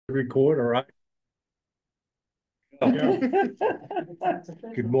Record, all right.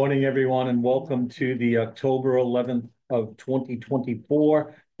 Good morning, everyone, and welcome to the October 11th of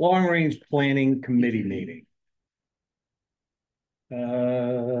 2024 Long Range Planning Committee meeting.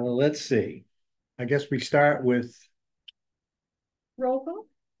 Let's see. I guess we start with Roll call?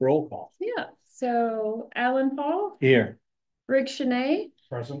 roll call. Yeah. So Alan Paul, Here. Rick Shanae,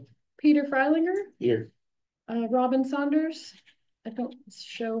 Present. Peter Freilinger, Here. Robin Saunders. I don't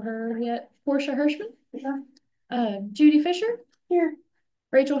show her yet. Portia Hirschman. Yeah. Judy Fisher. Here.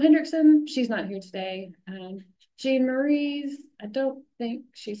 Rachel Hendrickson. She's not here today. Jean Marie's. I don't think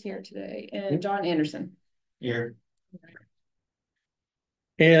she's here today. And John Anderson. Here.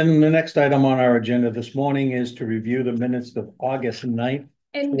 And the next item on our agenda this morning is to review the minutes of August 9th,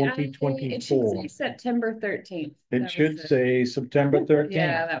 And 2024. it should say September 13th. It should say September 13th.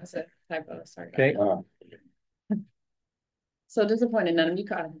 Yeah, that was a typo. Sorry. Okay. So disappointed none of you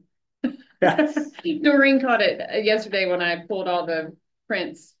caught it. Yes. Doreen caught it yesterday when I pulled all the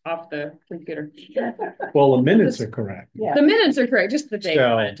prints off the computer. Well, the minutes are correct. Yeah. The minutes are correct, just the date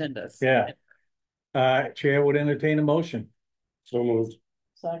So, on my agendas. Yeah. Chair would entertain a motion. So moved.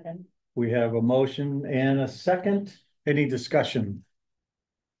 Second. We have a motion and a second. Any discussion?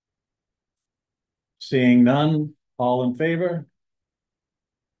 Seeing none, all in favor?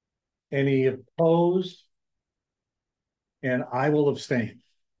 Any opposed? And I will abstain.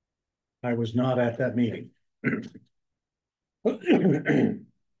 I was not at that meeting.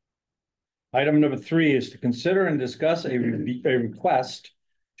 Item number 3 is to consider and discuss a request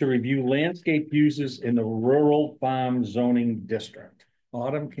to review landscape uses in the rural farm zoning district.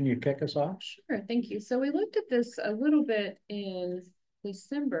 Autumn, can you kick us off? Sure, thank you. So we looked at this a little bit in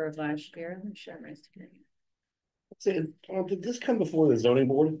December of last year. Let me share my screen. Did this come before the zoning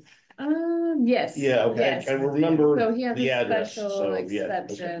board? Yes. Yeah, okay. Yes. I remember so he has the a address. special So,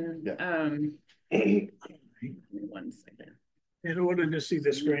 exception. Yeah. Give me 1 second. In order to see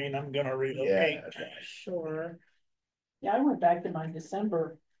the screen, I'm gonna relocate. Yeah. Sure. Yeah, I went back to my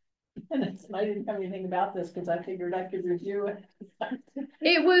December minutes and I didn't have anything about this because I figured I could review it.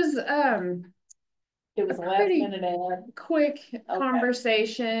 It was It was a last minute ad. quick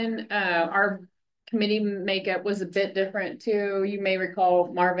conversation. Our committee makeup was a bit different too. You may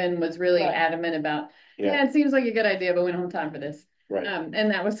recall Marvin was really adamant about, yeah, it seems like a good idea, but we don't have time for this. Right.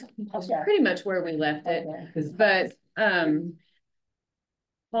 And that was pretty much where we left it. But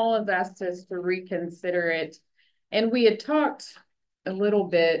Paul has asked us to reconsider it. And we had talked a little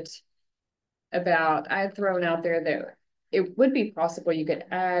bit about, I had thrown out there that it would be possible you could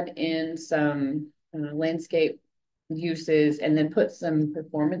add in some landscape uses and then put some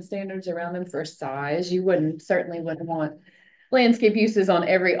performance standards around them for size. You certainly wouldn't want landscape uses on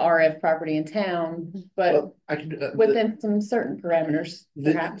every RF property in town, but within some certain parameters,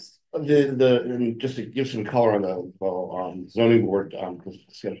 perhaps. And just to give some color on the zoning board, the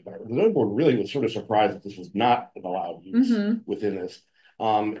zoning board really was sort of surprised that this was not an allowed use within this.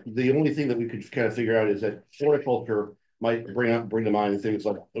 The only thing that we could kind of figure out is that horticulture might bring to mind things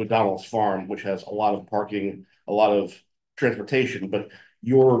like O'Donnell's Farm, which has a lot of parking, a lot of transportation, but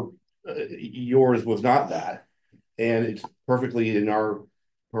yours was not that. And it's perfectly in our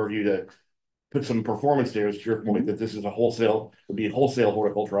purview to put some performance standards to your point that this is would be wholesale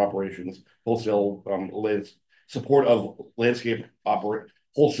horticulture operations, wholesale support of landscape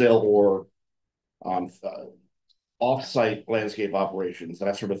wholesale or off-site landscape operations,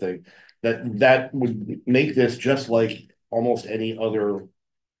 that sort of thing. That would make this just like almost any other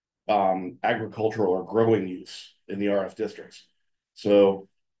agricultural or growing use in the RF districts. So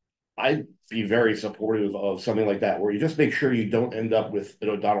I'd be very supportive of something like that, where you just make sure you don't end up with an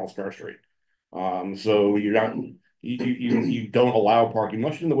O'Donnell's nursery. So you're not, you don't allow parking,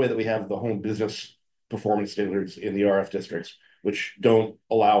 much in the way that we have the home business performance standards in the RF districts, which don't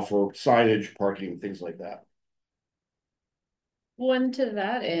allow for signage, parking, things like that. One to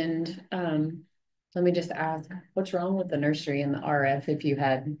that end, let me just ask, what's wrong with the nursery and the RF if you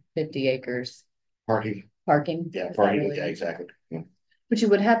had 50 acres? Parking. Yeah, parking. Yeah, exactly. Yeah. But you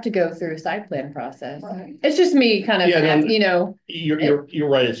would have to go through a site plan process. Right. It's just me kind of, You're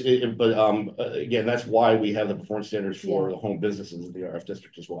right. But again, that's why we have the performance standards for the home businesses in the RF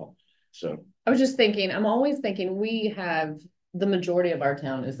district as well. So I was just thinking, I'm always thinking we have the majority of our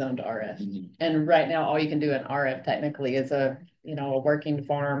town is zoned to RF. And right now, all you can do in RF technically is a working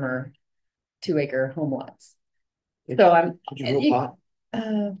farm or 2-acre home lots. So I'm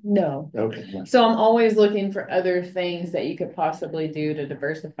no. Okay. So I'm always looking for other things that you could possibly do to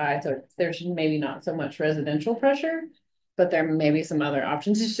diversify. So there's maybe not so much residential pressure but there may be some other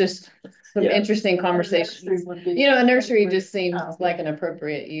options. It's just some Yeah. interesting conversations. You know, a nursery just seems like an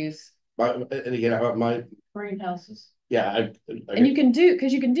appropriate use. And again, my, Greenhouses. yeah, And you can do,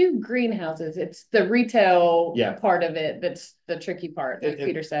 because you can do greenhouses. It's the retail Yeah. part of it that's the tricky part, like And-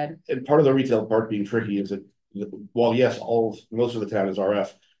 Peter said. and part of the retail part being tricky is that, while yes, most of the town is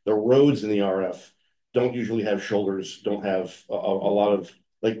RF, the roads in the RF don't usually have shoulders, don't have a lot of,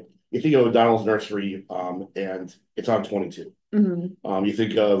 like, you think of O'Donnell's Nursery, and it's on 22. You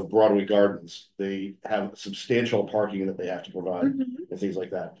think of Broadway Gardens, they have substantial parking that they have to provide and things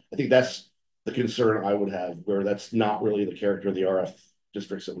like that. I think that's the concern I would have, where that's not really the character of the RF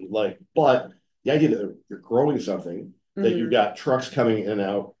districts that we like. But the idea that you're growing something, that you've got trucks coming in and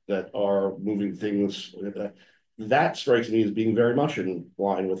out that are moving things, that strikes me as being very much in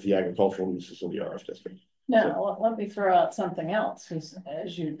line with the agricultural uses of the RF district. Now, let me throw out something else, because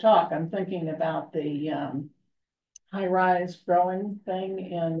as you talk, I'm thinking about the high-rise growing thing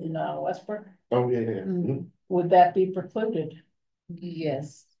in Westbrook. Oh, yeah. Would that be precluded?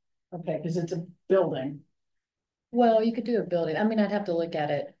 Yes. Okay, because it's a building. Well, you could do a building. I mean, I'd have to look at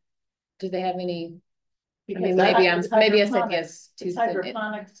it. Do they have any? I Because mean, maybe it's maybe I said hydroponics. yes to It's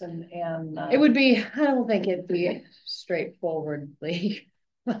hydroponics and. It would be, I don't think it'd be straightforwardly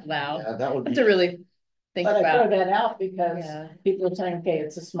allowed. Yeah, that would Have be. to really think But I about. throw that out because Yeah. people are saying, okay,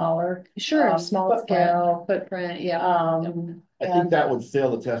 it's a smaller. Sure, small footprint. scale footprint, yeah. I think that would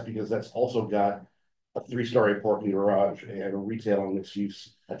fail the test because that's also got a 3-story parking garage and a retail and mixed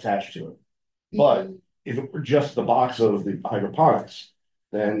use attached to it. But if it were just the box of the hydroponics,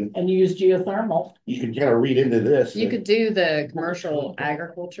 then And use geothermal. you could kind of read into this. You could do the commercial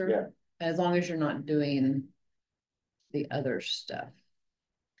agriculture. Yeah. As long as you're not doing the other stuff.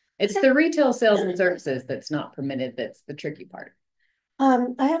 It's the retail sales and services that's not permitted. That's the tricky part. I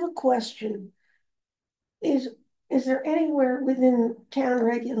have a question. Is there anywhere within town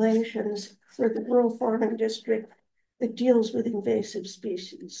regulations for the rural farming district that deals with invasive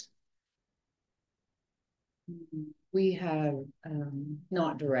species? We have,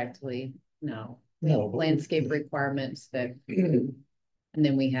 not directly, no. We No, have but landscape requirements that, and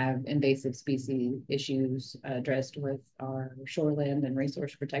then we have invasive species issues addressed with our shoreland and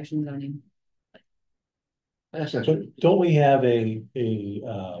resource protection zoning. So don't we have a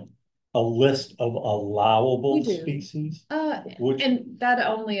list of allowable We do. species? And that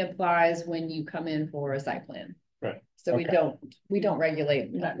only applies when you come in for a site plan. Right. So Okay. we don't regulate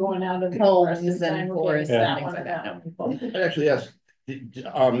You're not going out of the homes forest and saying, and okay, forests and that things one like and that, that no. one. I actually asked,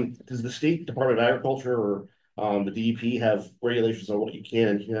 does the state Department of Agriculture or the DEP have regulations on what you can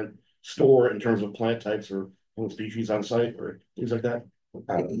and can't store in terms of plant types or species on site or things like that?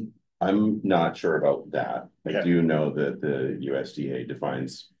 I'm not sure about that. I Okay. do know that the USDA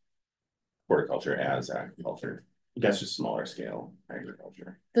defines horticulture as agriculture. That's just smaller scale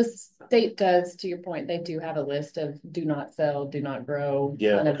agriculture. The state does, to your point, they do have a list of do not sell, do not grow.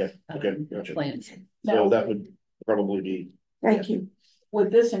 Yeah, kind of, okay, gotcha. Plants. So that would probably be. Thank you.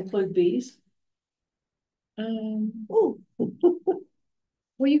 Would this include bees? Ooh,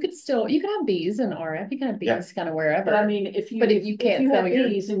 Well, you could have bees in RF, you can have bees Yeah. kind of wherever. But I mean, if you can't had sell your.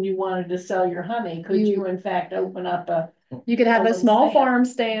 bees and you wanted to sell your honey, could you in fact open up a? You could have a little small stand. farm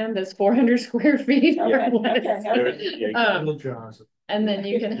stand that's 400 square feet or Okay, less. okay. And then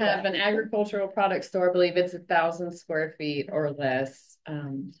you can have an agricultural product store, I believe it's 1,000 square feet or less.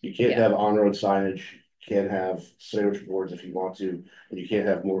 You can't Yeah. have on-road signage, you can't have sandwich boards if you want to, and you can't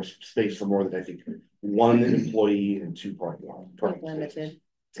have more space for more than, I think, 1 employee and 2 parking lots. Limited.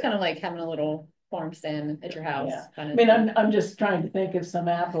 It's kind of like having a little farm stand at your house. Yeah. kind I of mean, thing. I'm just trying to think of some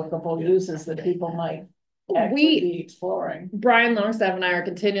applicable uses that people might actually be exploring. Brian Longstaff and I are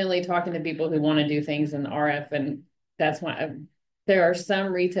continually talking to people who want to do things in RF, and that's why there are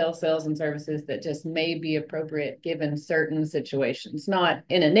some retail sales and services that just may be appropriate given certain situations, not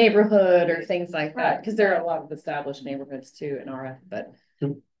in a neighborhood or things like that, because there are a lot of established neighborhoods too in RF, but.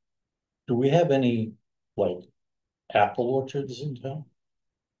 Do we have any, like, apple orchards in town?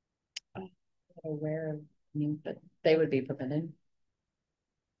 Aware of, but they would be permitted.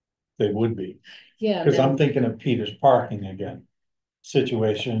 They would be, Yeah. because I'm thinking of Peter's parking again,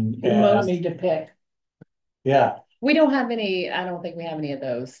 situation. I mean, to pick. Yeah, We don't have any, I don't think we have any of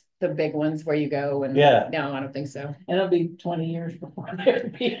those, the big ones where you go and. Yeah. No, I don't think so. And it'll be 20 years before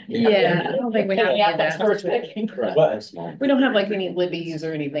there be. Yeah, I don't think we have any of that. First picking. but We don't have like any Libby's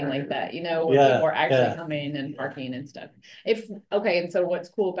or anything like that, where Yeah, people are actually yeah. coming and parking and stuff. And so what's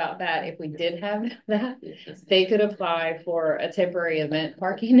cool about that, if we did have that, they could apply for a temporary event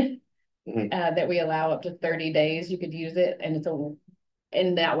parking. Mhm. That we allow up to 30 days, you could use it, and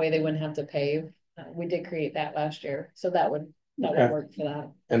in that way they wouldn't have to pave. We did create that last year, so that would Okay. work for that.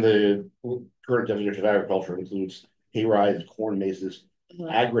 And the current definition of agriculture includes hay rides, corn mazes,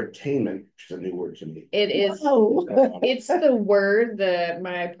 agritainment, which is a new word to me. It is. Oh, It's the word that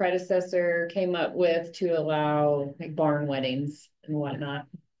my predecessor came up with to allow like barn weddings and whatnot.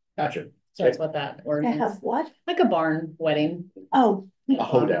 Gotcha. So that's what that word they is. have what? Like a barn wedding. Oh, A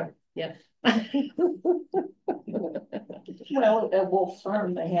hoedown. Yeah. Well, at Wolf's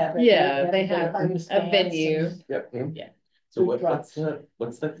Farm, they have it. Yeah, they have their a stands venue. and Yep. So food trucks.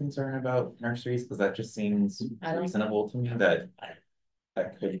 what's the concern about nurseries? Because that just seems I don't- reasonable to me that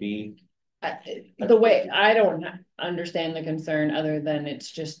could be. The way, I don't understand the concern other than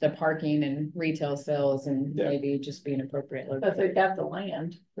it's just the parking and retail sales and Yeah. maybe just being appropriate. But they got the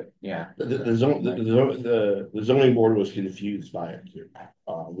land. Yeah. The zoning board was confused by it here.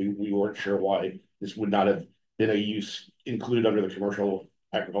 We weren't sure why this would not have been a use included under the commercial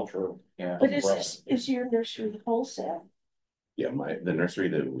agricultural. Yeah. but is your nursery wholesale? Yeah, the nursery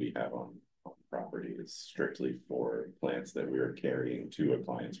that we have on property is strictly for plants that we are carrying to a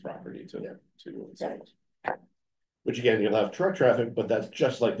client's property to install. Which again, you'll have truck traffic, but that's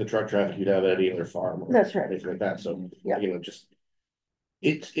just like the truck traffic you'd have at any other farm. Or That's right. anything like that, so, Yeah. you know, just.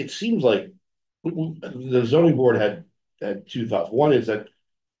 It seems like the zoning board had two thoughts. One is that,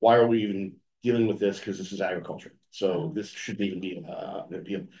 why are we even dealing with this? Because this is agriculture, so this shouldn't even be an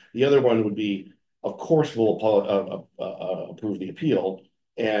appeal. The other one would be, of course, we'll approve the appeal,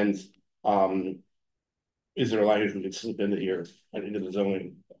 and is there a language we could slip into here and into the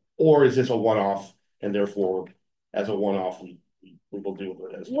zoning, or is this a one-off, and therefore, as a one-off, we will deal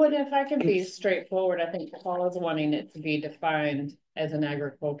with it as. What if I can be straightforward? I think Paul is wanting it to be defined as an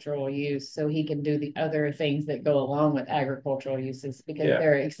agricultural use, so he can do the other things that go along with agricultural uses, because Yeah.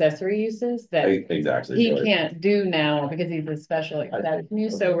 there are accessory uses that Exactly. he So can't do now because he's a special exception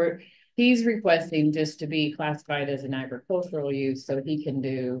use. So he's requesting just to be classified as an agricultural use, so he can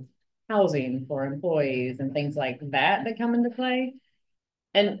do housing for employees and things like that come into play.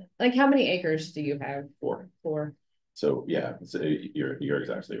 And like, how many acres do you have? 4. Four. So yeah, so you're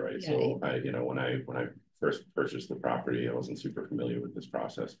exactly right. Yeah. So when I first purchased the property, I wasn't super familiar with this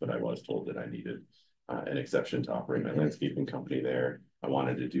process, but I was told that I needed an exception to operate my landscaping company there. I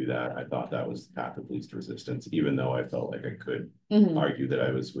wanted to do that. I thought that was the path of least resistance, even though I felt like I could argue that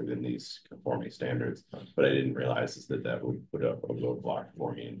I was within these conforming standards, but I didn't realize that would put up a roadblock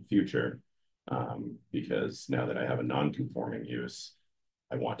for me in the future. Because now that I have a non-conforming use,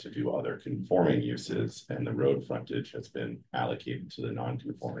 I want to do other conforming uses, and the road frontage has been allocated to the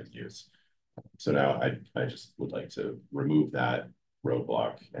non-conforming use. So now I just would like to remove that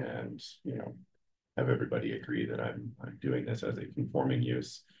roadblock and, have everybody agree that I'm doing this as a conforming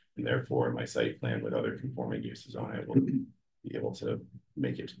use, and therefore my site plan with other conforming uses on it will be able to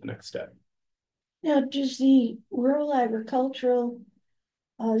make it to the next step. Now, does the rural agricultural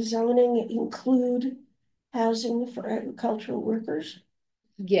zoning include housing for agricultural workers?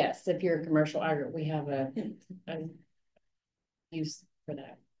 Yes, if you're a commercial we have a use for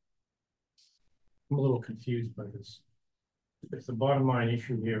that. I'm a little confused by this. If the bottom line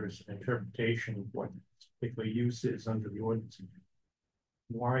issue here is an interpretation of what particular use is under the ordinance,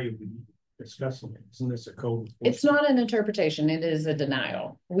 why are we discussing it? Isn't this a code? It's not an interpretation, it is a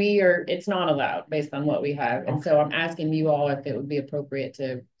denial. It's not allowed based on what we have. And so I'm asking you all if it would be appropriate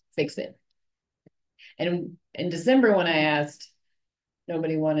to fix it. And in December, when I asked,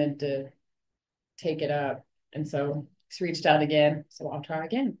 nobody wanted to take it up. And so he's reached out again. So I'll try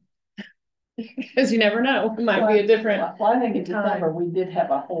again. Because you never know, it might be a different. Well, I think in December, we did have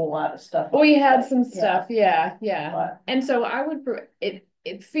a whole lot of stuff. We had some stuff, yeah. But And so I would,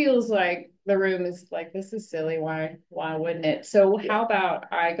 it feels like the room is like, this is silly, why wouldn't it? So how about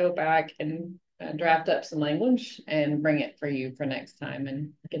I go back and draft up some language and bring it for you for next time,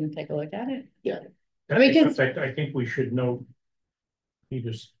 and you can take a look at it? Yeah. I mean, I think we should note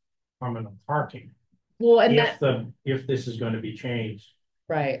Peter's comment on parking. Well, and If this is going to be changed,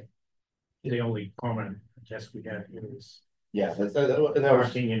 right. the only comment I guess we have here is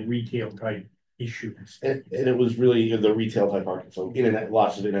Parking and retail type issues. And it was really the retail type parking, so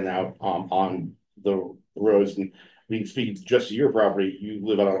lots of in and out on the roads. And we speaking just to your property, you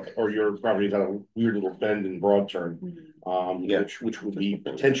live on or your property is on a weird little bend and broad turn, which would be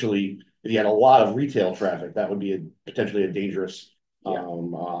potentially, if you had a lot of retail traffic, that would be potentially a dangerous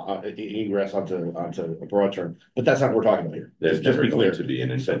ingress onto a broad turn. But that's not what we're talking about here. There's Just never be clear. going to be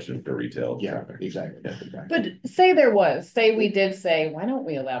an intention for retail traffic. Exactly. But say we did say, why don't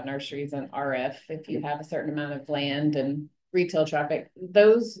we allow nurseries in RF if you have a certain amount of land and retail traffic?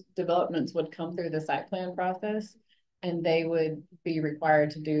 Those developments would come through the site plan process. and they would be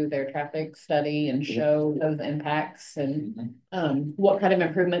required to do their traffic study and show those impacts and what kind of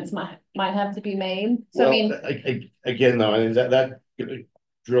improvements might have to be made. So Well, I mean, again, though, I mean, that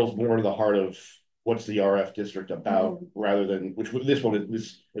drills more to the heart of what's the RF district about, rather than, this one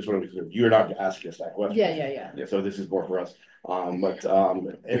you're not asking us that question. yeah. So this is more for us.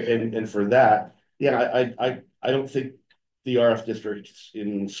 And for that, yeah, I don't think the RF districts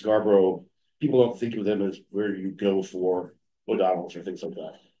in Scarborough, people don't think of them as where you go for O'Donnell's or things like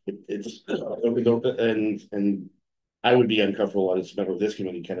that. And I would be uncomfortable as a member of this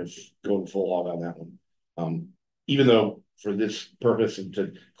committee kind of going full hog on that one. Even though for this purpose and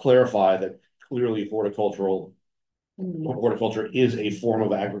to clarify that clearly horticulture is a form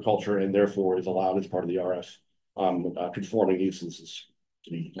of agriculture and therefore is allowed as part of the RF conforming uses.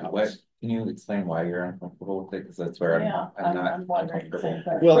 What, can you explain why you're uncomfortable with it? Because that's where I'm not wondering.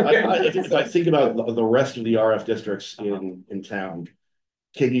 uncomfortable. Well, if I think about the rest of the RF districts in town,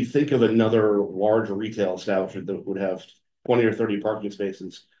 can you think of another large retail establishment that would have 20 or 30 parking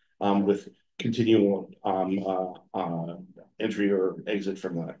spaces with continual entry or exit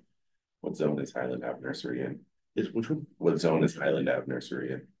from that? What zone is Highland Ave Nursery in? Which one? What zone is Highland Ave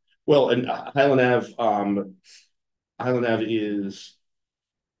Nursery in? Well, and Highland Ave is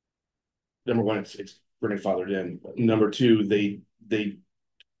number one. It's grandfathered in. Number two, they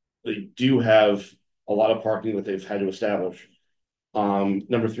do have a lot of parking that they've had to establish.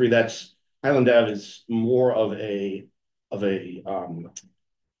 Number three, that's Highland Ave is more of a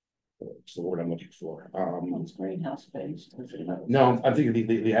what's the word I'm looking for? It's greenhouse based. No, I'm thinking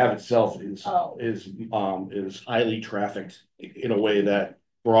the Ave itself is highly trafficked in a way that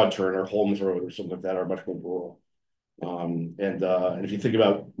Broadturn or Holmes Road or something like that are much more rural. And if you think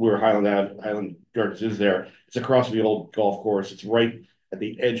about where Highland Gardens is there, it's across the old golf course. It's right at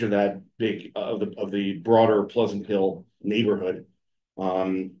the edge of that big of the broader Pleasant Hill neighborhood.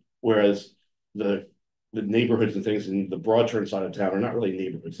 Whereas the neighborhoods and things in the Broadturn side of town are not really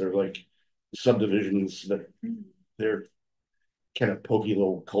neighborhoods. They're like subdivisions that they're kind of pokey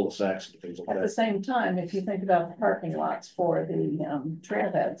little cul-de-sacs and things like that. At the same time, if you think about the parking lots for the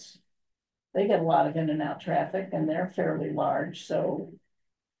trailheads, they get a lot of in and out traffic and they're fairly large. So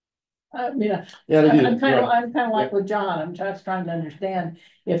I mean, I'm kind of like with John. I'm just trying to understand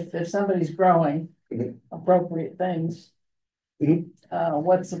if somebody's growing appropriate things.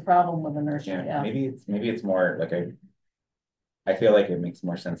 What's the problem with the nursery? Yeah, maybe it's more like I feel like it makes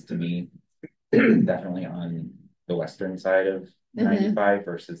more sense to me definitely on the western side of 95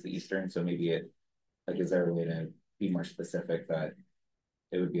 versus the eastern. So maybe is there a way to be more specific that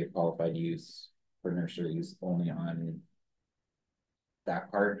it would be a qualified use for nurseries only on that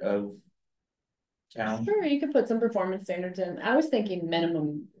part of town? Sure, you could put some performance standards in. I was thinking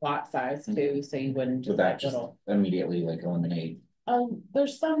minimum lot size too, so you wouldn't just Would that just immediately like eliminate?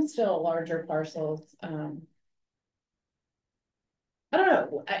 There's some still larger parcels. I don't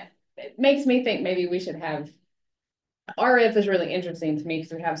know. It makes me think maybe we should have. RF is really interesting to me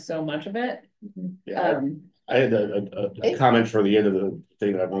because we have so much of it. Yeah, I had a comment for the end of the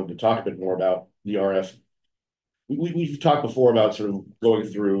thing that I wanted to talk a bit more about the RF. We've talked before about sort of going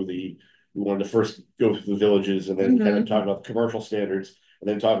through we wanted to first go through the villages and then kind of talk about the commercial standards and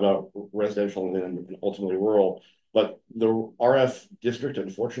then talk about residential and then ultimately rural. But the RF district,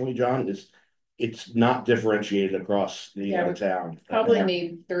 unfortunately, John, it's not differentiated across the town. Probably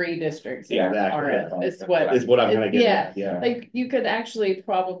need 3 districts. Yeah, exactly. RF is what I'm kind of getting at. Yeah. Like you could actually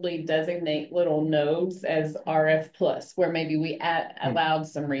probably designate little nodes as RF plus, where maybe we allowed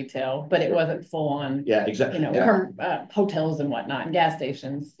some retail, but it wasn't full on. Yeah, exactly. Hotels and whatnot, and gas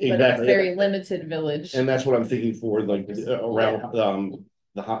stations. Exactly. But it's very limited village. And that's what I'm thinking for like around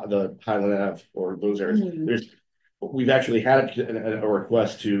the Highland Ave or those areas. We've actually had a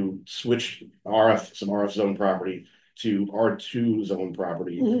request to switch some RF zone property to R2 zone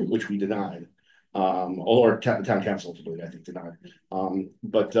property, which we denied. Or the town council, I think, denied.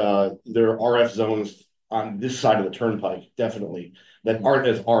 But there are RF zones on this side of the turnpike, definitely, that aren't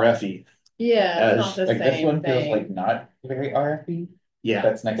as RF-y. Yeah, it's not the like same this one feels thing. like not very RF-y. Yeah,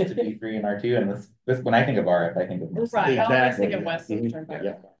 that's next to B3 and R2, and this when I think of RF, I think of right. Exactly. I always think of West Turnpike.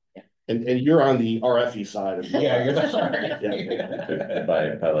 Yeah. And you're on the RF-y side of yeah, you're the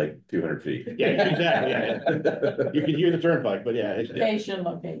by like 200 feet. Yeah, exactly. Yeah. You can hear the turnpike, but yeah. Location.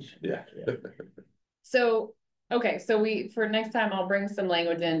 Yeah. So, okay, so for next time, I'll bring some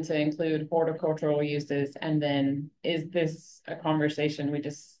language in to include horticultural uses. And then is this a conversation we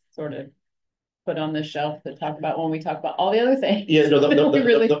just sort of put on the shelf to talk about when we talk about all the other things? Yeah, no,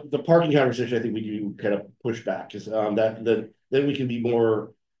 the parking conversation, I think we do kind of push back because then we can be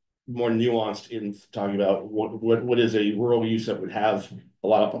more more nuanced in talking about what is a rural use that would have a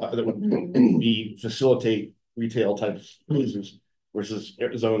lot of, that would be facilitate retail type uses versus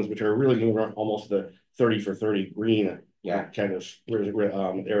zones which are really more almost the 30 for 30 green kind of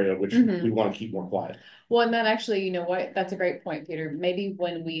area, which we want to keep more quiet. Well, and then actually, you know what, that's a great point, Peter. Maybe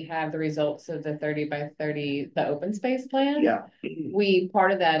when we have the results of the 30 by 30, the open space plan,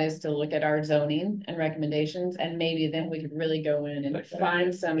 part of that is to look at our zoning and recommendations, and maybe then we could really go in and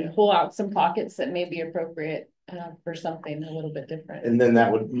find some, pull out some pockets that may be appropriate for something a little bit different. And then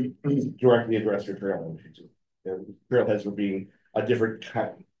that would directly address your trailheads. Trailheads would be a different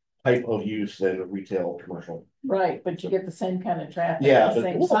type of use than retail commercial. Right, but you get the same kind of traffic, the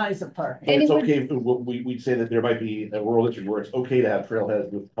same size of parking. But it's okay, we'd say that there might be a rural district where it's okay to have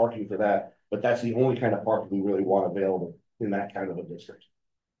trailheads with parking for that, but that's the only kind of parking we really want available in that kind of a district.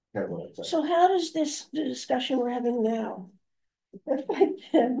 So how does the discussion we're having now affect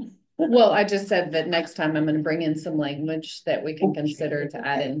him? Well, I just said that next time I'm going to bring in some language that we can consider to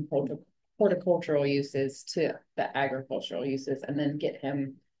add in horticultural uses to the agricultural uses, and then get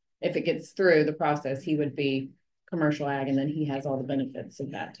him, if it gets through the process, he would be commercial ag, and then he has all the benefits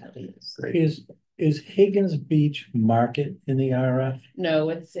of that type of use. Is Higgins Beach Market in the RF? No,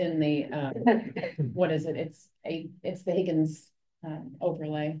 it's in the what is it? It's the Higgins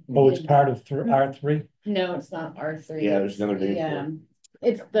overlay. Oh, it's part of R3? No, it's not R3. Yeah, there's another name. Yeah,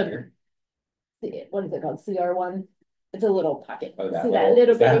 it's what is it called? CR1. It's a little pocket. Oh, that See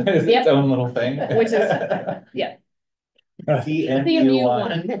little, that little bit? its own little thing. Which is yeah. CMU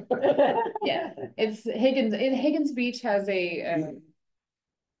one. Yeah, it's Higgins. Higgins Beach has a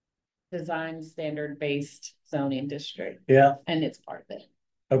design standard based zoning district. Yeah, and it's part of it.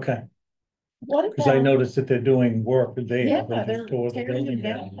 Okay. What Because I noticed that they're doing work there. Yeah, they're tore the building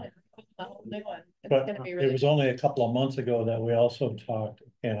down. But it was only a couple of months ago that we also talked,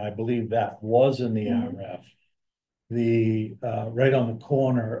 and I believe that was in the RF. The right on the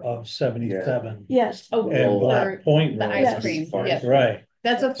corner of 77. Yes. Oh, and Black Point the Road. ice cream. Yes. Right.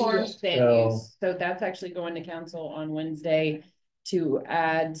 That's a farm stand use. So that's actually going to council on Wednesday to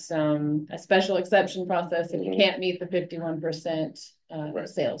add a special exception process if you can't meet the 51%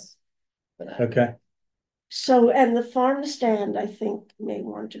 sales. Okay. So, and the farm stand, I think, may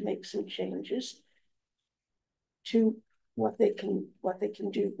want to make some changes to what they can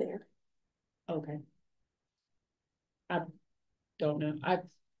do there. Okay. I don't know. I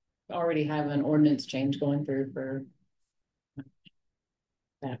already have an ordinance change going through for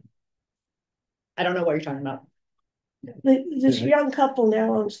that. I don't know what you're talking about. This young couple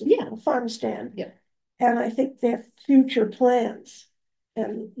now owns the farm stand. Yeah. And I think they have future plans,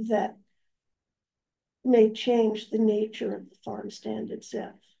 and that may change the nature of the farm stand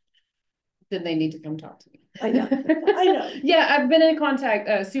itself. Then they need to come talk to me. I know. I know. Yeah, I've been in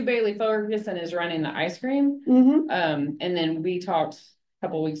contact. Sue Bailey Ferguson is running the ice cream. And then we talked a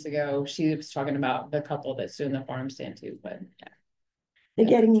couple of weeks ago. She was talking about the couple that's doing the farm stand too, but yeah. They're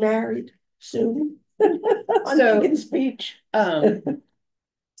getting married soon. On Higgins Beach.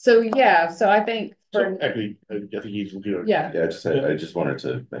 So yeah, so I think actually, I think he's good. Yeah. Yeah, I just wanted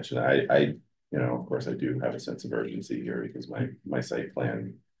to mention I you know, of course I do have a sense of urgency here because my site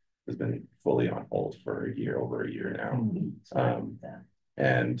plan has been fully on hold for over a year now.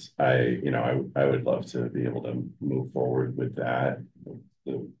 And I would love to be able to move forward with that,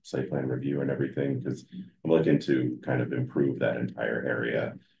 the site plan review and everything, because I'm looking to kind of improve that entire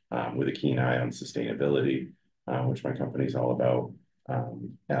area with a keen eye on sustainability, which my company's all about.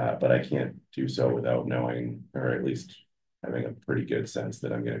 But I can't do so without knowing, or at least having a pretty good sense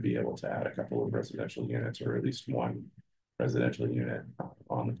that I'm going to be able to add a couple of residential units, or at least one residential unit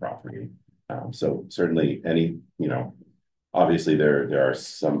on the property. So certainly obviously there are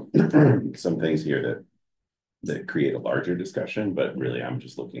some some things here that create a larger discussion, but really I'm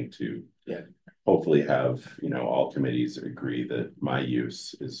just looking to hopefully have all committees agree that my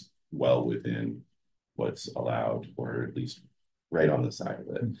use is well within what's allowed, or at least right on the side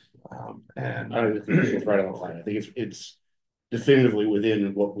of it. And I don't think it's right on the line. I think it's definitively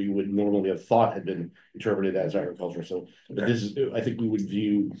within what we would normally have thought had been interpreted as agriculture. So this is, I think we would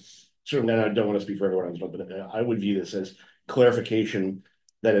view, certainly, I don't want to speak for everyone else, but I would view this as clarification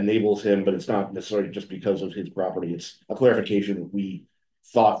that enables him, but it's not necessarily just because of his property. It's a clarification we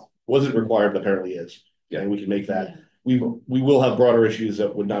thought wasn't required, but apparently is. And we can make that. We will have broader issues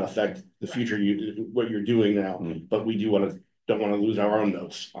that would not affect the future, what you're doing now, but we don't want to lose our own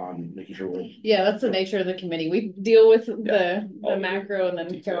notes on making sure we're. Yeah, that's the nature of the committee. We deal with the macro and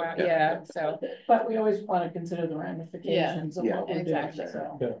then go out. So, but we always want to consider the ramifications of what we're doing.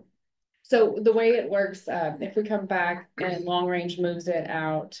 So. So the way it works, if we come back and long range moves it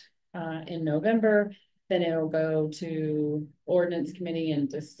out in November, then it'll go to ordinance committee in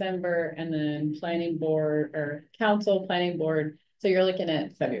December, and then planning board or council planning board. So you're looking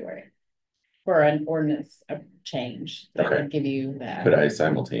at February for an ordinance change that Okay. would give you that. Could I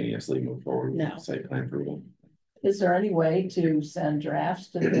simultaneously move forward No. with site plan approval? Is there any way to send drafts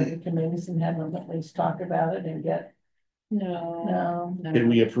to the committees and have them at least talk about it and get? No. Can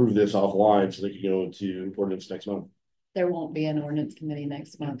we approve this offline so they can go to ordinance next month? There won't be an ordinance committee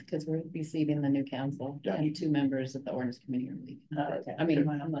next month because we're receiving the new council and 2 members of the ordinance committee are leaving. Okay. I mean,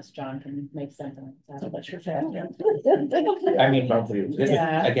 unless John can make something. Unless you're fast. I mean, this,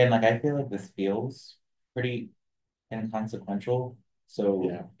 Yeah. again, like, I feel like this feels pretty inconsequential. So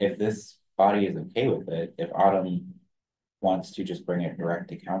Yeah. if this body is okay with it, if Autumn wants to just bring it direct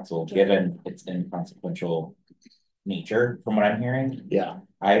to council, given its inconsequential nature, from what I'm hearing, Yeah.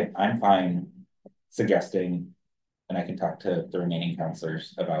 I'm fine suggesting, and I can talk to the remaining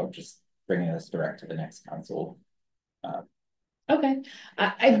counselors about just bringing this direct to the next council. Okay,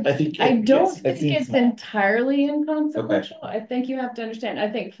 I think. don't yes, think seems it's small. entirely inconsequential. I think you have to understand, I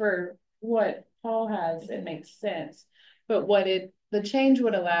think for what Paul has, it makes sense. But the change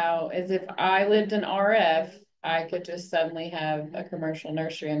would allow is if I lived in RF, I could just suddenly have a commercial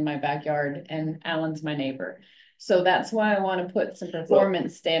nursery in my backyard and Alan's my neighbor. So that's why I want to put some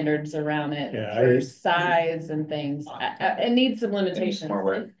performance standards around it for size and things. It needs some limitations. More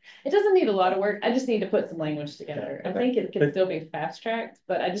work. It doesn't need a lot of work. I just need to put some language together. I think it can But- still be fast tracked,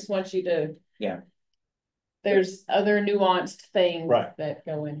 but I just want you to. Yeah. There's other nuanced things Right. that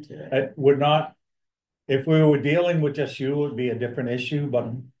go into it. It would not, if we were dealing with just you, it would be a different issue,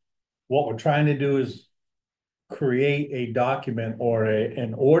 but what we're trying to do is create a document or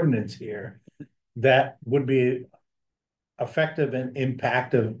an ordinance here that would be effective and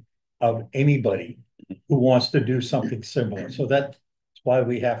impactful of anybody who wants to do something similar. So that's why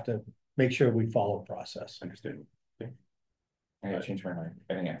we have to make sure we follow process. Understand. I gotta change my mind.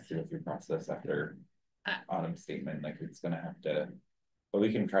 I think I have to go through process after Autumn's statement, like it's gonna have to, but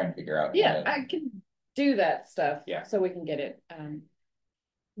we can try and figure out. Yeah, I can do that stuff. Yeah. So we can get it.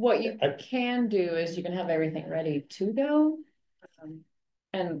 What you can do is you can have everything ready to go.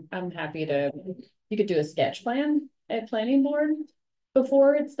 And I'm happy to, you could do a sketch plan at planning board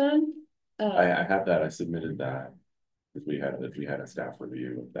before it's done. I have that, I submitted that. If we had a staff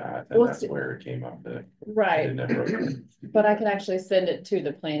review of that, and Well, that's where it came up that. Right, but I can actually send it to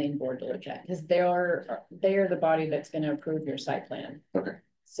the planning board to look at, because they are the body that's gonna approve your site plan. Okay.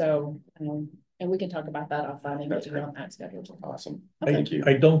 So, and we can talk about that offline and That's get you on that schedule. Awesome, Okay. thank you.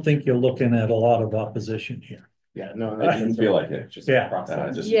 I don't think you're looking at a lot of opposition here. Yeah, no, I didn't feel like it, just. Yeah.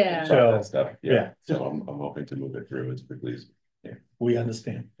 Just Yeah. that stuff, Yeah. yeah, so I'm hoping to move it through as quickly as. We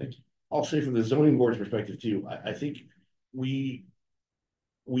understand. I'll say from the zoning board's perspective too, I think we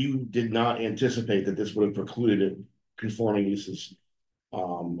did not anticipate that this would have precluded conforming uses,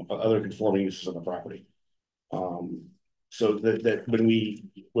 other conforming uses on the property. So that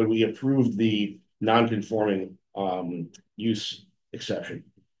when we approved the non-conforming use exception,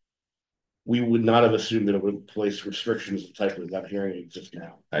 we would not have assumed that it would place restrictions the type of that hearing exists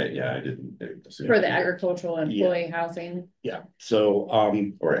now. I didn't. assume For the either. agricultural employee housing. Yeah, so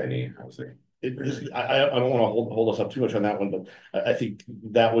Or any housing. I don't want to hold us up too much on that one, but I think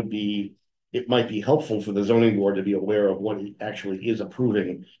that would be, it might be helpful for the zoning board to be aware of what it actually is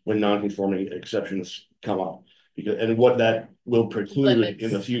approving when non-conforming exceptions come up. Because, and what that will preclude Limits.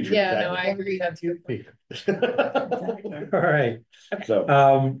 in the future. Yeah, no, I agree, that's your point. All right, So,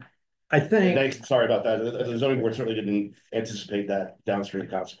 I think, thanks, sorry about that. The zoning board certainly didn't anticipate that downstream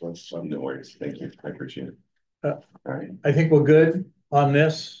consequence, so No worries, thank you, I appreciate it. Uh, All right. I think we're good on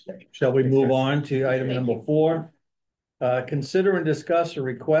this. Shall we move on to item number 4? Consider and discuss a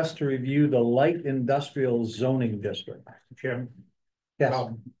request to review the light industrial zoning district. Chairman. Yes,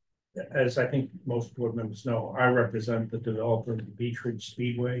 As I think most board members know, I represent the developer of the Beach Ridge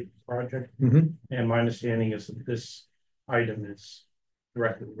Speedway project. Mhm. And my understanding is that this item is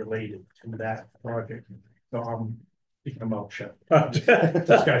directly related to that project. So I'm keeping my mouth shut.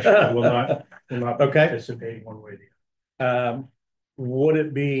 Discussion, I will not Okay. participate one way or the other. Would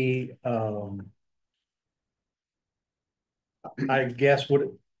it be, I guess,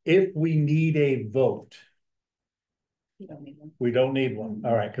 if we need a vote, You don't need one. we don't need one.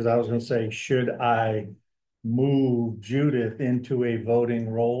 All right, because I was gonna say, should I move Judith into a voting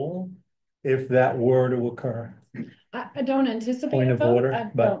role if that were to occur? I don't anticipate Point a of vote.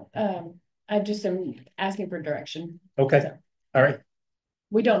 order, but- I just am asking for direction. Okay, all right.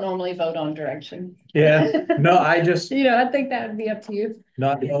 We don't normally vote on direction. Yeah, no, I just I think that would be up to you.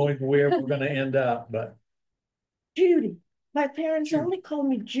 not knowing where we're gonna end up, but. Judy. My parents only called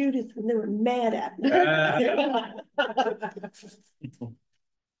me Judith when they were mad at me.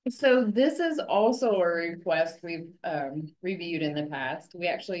 So this is also a request we've reviewed in the past. We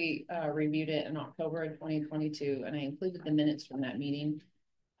actually reviewed it in October of 2022, and I included the minutes from that meeting.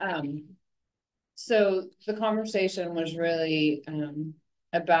 So the conversation was really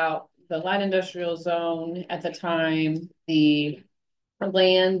about the light industrial zone at the time, the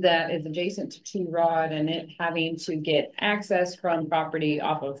land that is adjacent to Two Rod, and it having to get access from property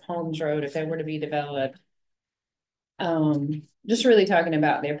off of Holmes Road if they were to be developed. Just really talking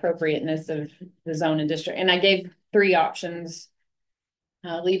about the appropriateness of the zone and district. And I gave 3 options.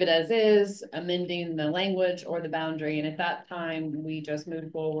 Leave it as is, amending the language, or the boundary. And at that time, we just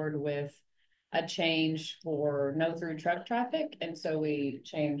moved forward with a change for no through truck traffic. And so we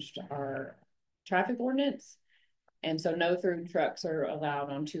changed our traffic ordinance. And so no through trucks are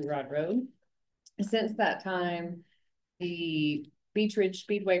allowed on Two Rod Road. Since that time, the Beach Ridge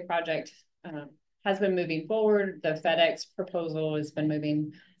Speedway project has been moving forward. The FedEx proposal has been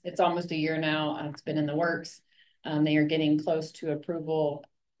moving. It's almost a year now. It's been in the works. They are getting close to approval.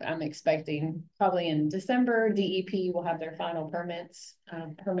 I'm expecting probably in December, DEP will have their final permits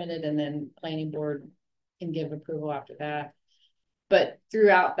permitted, and then planning board can give approval after that. But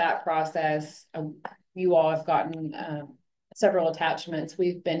throughout that process, you all have gotten several attachments.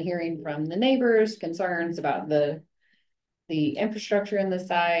 We've been hearing from the neighbors concerns about the infrastructure in the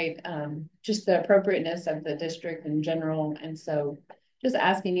site, just the appropriateness of the district in general. And so just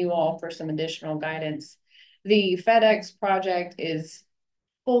asking you all for some additional guidance. The FedEx project is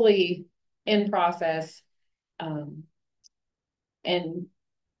fully in process and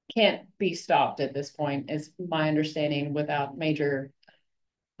can't be stopped at this point, is my understanding, without major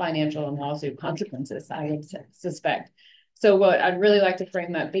financial and lawsuit consequences, I would suspect. So what I'd really like to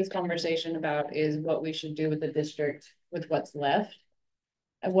frame that big conversation about is what we should do with the district with what's left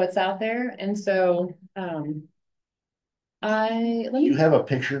of what's out there. And so you have a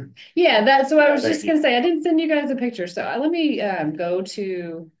picture? Yeah, that's what I was just gonna say. I didn't send you guys a picture. So let me go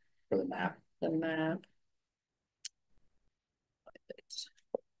to For the map. the map.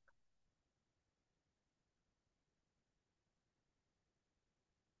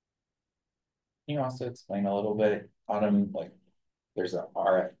 Can you also explain a little bit, Autumn, like there's an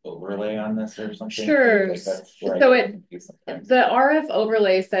RF overlay on this or something? Sure. Like So the RF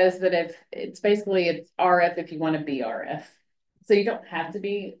overlay says that if it's RF if you want to be RF. So you don't have to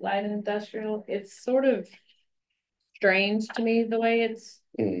be light industrial. It's sort of strange to me the way it's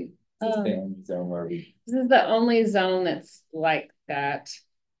the only zone where this is the only zone that's like that.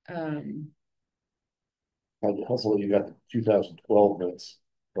 Hopefully you got the 2012 minutes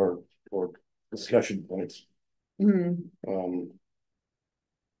or discussion points.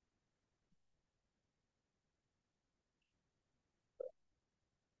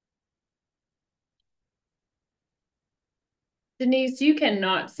 Denise, you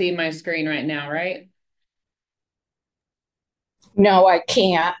cannot see my screen right now, right? No, I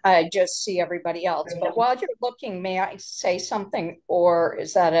can't. I just see everybody else. But while you're looking, may I say something, or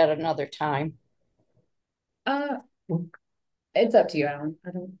is that at another time? It's up to you, Alan.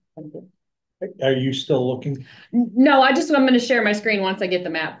 Are you still looking? No, I'm going to share my screen once I get the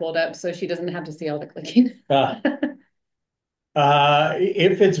map pulled up, so she doesn't have to see all the clicking.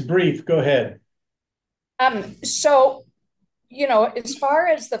 If it's brief, go ahead. So, as far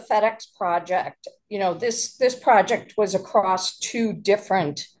as the FedEx project, this project was across 2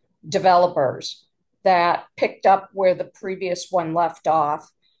 different developers that picked up where the previous one left off.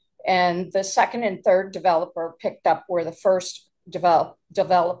 And the second and third developer picked up where the first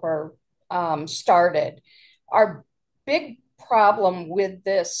developer started. Our big problem with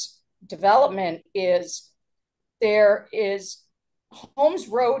this development is Holmes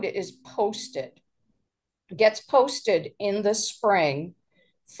Road gets posted in the spring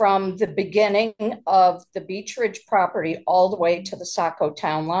from the beginning of the Beach Ridge property all the way to the Saco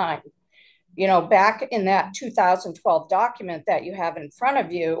town line. Back in that 2012 document that you have in front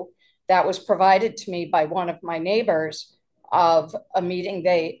of you, that was provided to me by one of my neighbors of a meeting,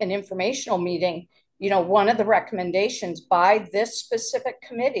 an informational meeting, one of the recommendations by this specific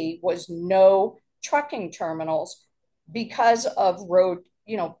committee was no trucking terminals because of road,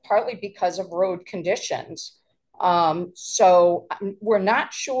 partly because of road conditions. So we're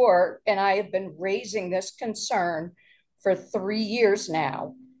not sure, and I have been raising this concern for 3 years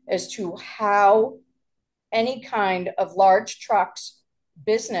now as to how any kind of large trucks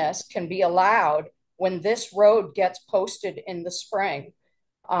business can be allowed when this road gets posted in the spring.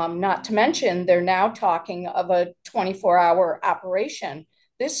 Not to mention, they're now talking of a 24-hour operation.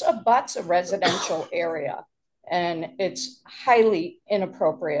 This abuts a residential area, and it's highly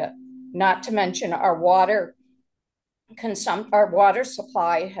inappropriate. Not to mention, our water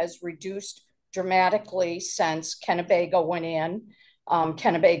supply has reduced dramatically since Kennebago went in.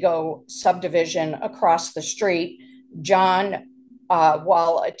 Kennebago subdivision across the street. John,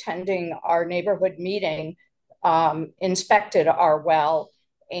 while attending our neighborhood meeting, inspected our well,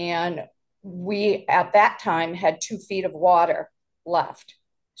 and we at that time had 2 feet of water left.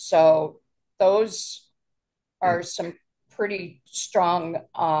 So those are some pretty strong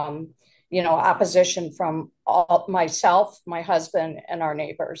opposition from myself, my husband, and our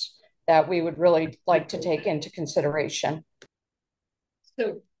neighbors that we would really like to take into consideration.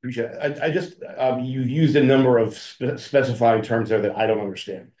 So I just you used a number of specifying terms there that I don't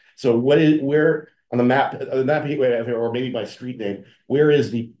understand. So where on the map, or maybe by street name, where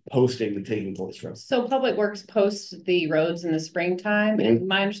is the posting taking place from? So Public Works posts the roads in the springtime, and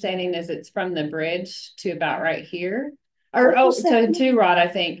my understanding is it's from the bridge to about right here, or to Rod, I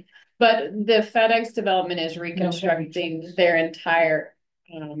think. But the FedEx development is reconstructing their entire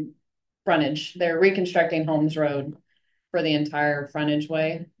frontage. They're reconstructing Holmes Road for the entire frontage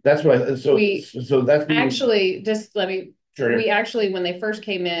way. That's what so that's actually just let me. Sure. We actually, when they first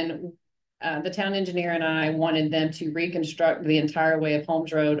came in, the town engineer and I wanted them to reconstruct the entire way of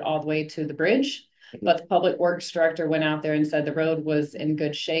Holmes Road all the way to the bridge. But the public works director went out there and said the road was in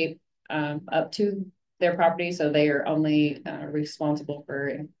good shape up to their property. So they are only responsible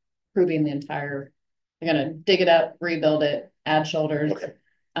for improving the entire, they're going to dig it up, rebuild it, add shoulders. Okay.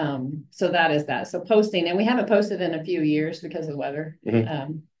 So that is that. So posting, and we haven't posted in a few years because of weather.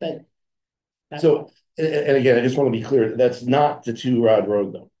 But so, and again, I just want to be clear, that's not the 2 Rod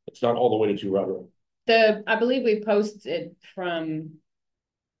Road though. It's not all the way to 2 Rod Road. I believe we posted from,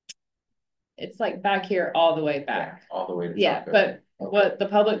 it's like back here all the way back. All the way to but okay. What the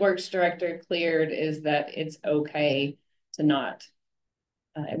public works director cleared is that it's okay to not,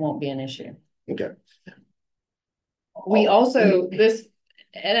 it won't be an issue. Okay. We also,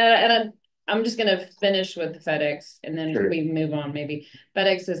 I'm just going to finish with the FedEx and then we move on maybe.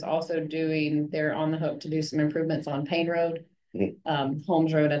 FedEx is also they're on the hook to do some improvements on Payne Road,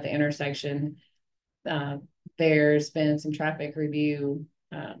 Holmes Road at the intersection. There's been some traffic review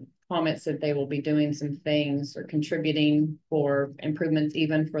comments that they will be doing some things or contributing for improvements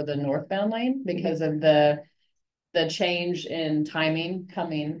even for the northbound lane because of the change in timing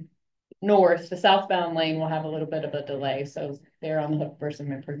coming north. The southbound lane will have a little bit of a delay, so they're on the hook for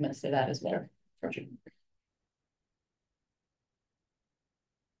some improvements to that as well. Gotcha. I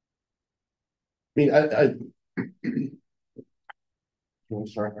mean, I'm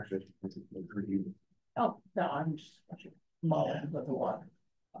sorry, actually. Oh, no, I'm just mulling with the water.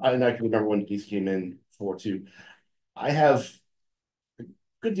 I can remember when these came in for too. I have a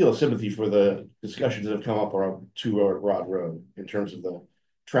good deal of sympathy for the discussions that have come up around 2 Rod Road in terms of the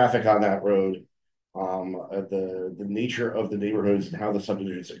traffic on that road, the nature of the neighborhoods and how the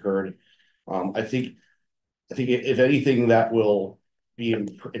subdivisions occurred. I think if anything, that will be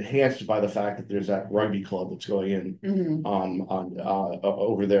enhanced by the fact that there's that rugby club that's going in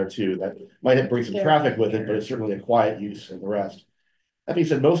over there too. That might bring some traffic with it, but it's certainly a quiet use and the rest. That being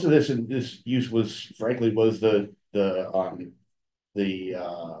said, most of this use was frankly the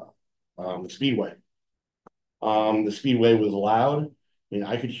speedway. The speedway was loud. I mean,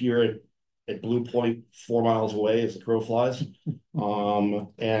 I could hear it at Blue Point 4 miles away as the crow flies,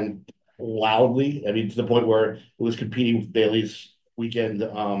 and loudly. I mean, to the point where it was competing with Bailey's weekend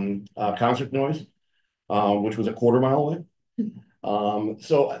concert noise, which was a 1/4 mile away.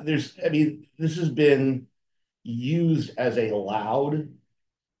 So this has been used as a loud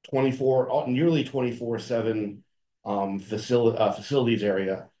nearly 24/7 facilities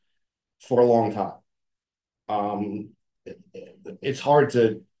area for a long time. It's hard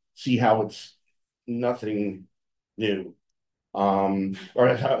to see how it's nothing new, or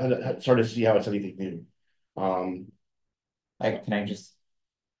it's hard to see how it's anything new. Can I just,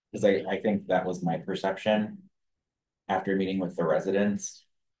 because I think that was my perception after meeting with the residents.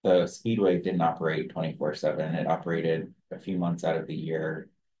 The speedway didn't operate 24/7. It operated a few months out of the year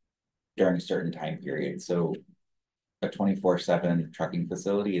during certain time periods. So a 24/7 trucking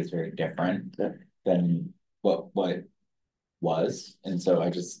facility is very different than what was. And so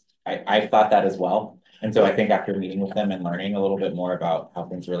I thought that as well. And so I think after meeting with them and learning a little bit more about how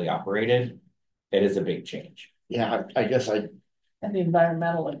things really operated, it is a big change. Yeah, I guess and the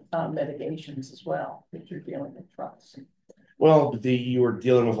environmental mitigations as well, that you're dealing with trucks. Well, you were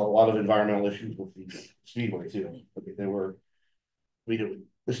dealing with a lot of environmental issues with the speedway too. They were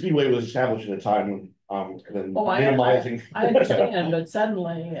the Speedway was established at a time when, then Oh, minimizing. I understand, but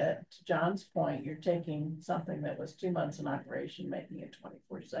suddenly, to John's point, you're taking something that was 2 months in operation, making it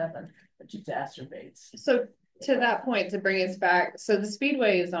 24/7, which exacerbates. So to that point, to bring us back, so the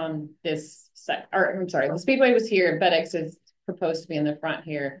Speedway is on this side, or I'm sorry, the Speedway was here, FedEx is proposed to be in the front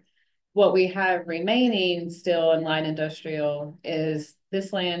here. What we have remaining still in light industrial is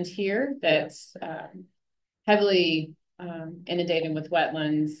this land here that's heavily inundated with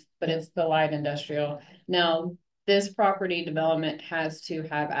wetlands, but it's the light industrial. Now, this property development has to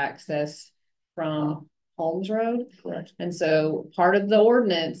have access from Holmes Road. Correct. And so part of the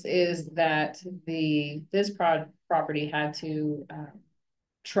ordinance is that this property had to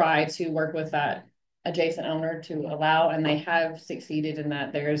try to work with that adjacent owner to allow, and they have succeeded in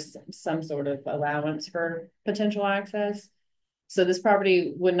that there's some sort of allowance for potential access. So this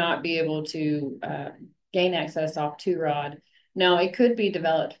property would not be able to gain access off Two Rod. Now, it could be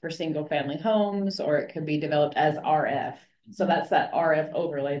developed for single family homes, or it could be developed as RF. So that's that RF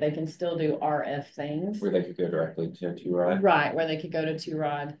overlay. They can still do RF things. Where they could go directly to Two Rod. Right, where they could go to Two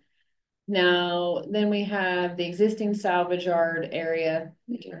Rod. Now, then we have the existing salvage yard area,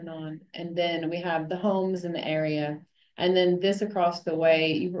 turn on, and then we have the homes in the area. And then this across the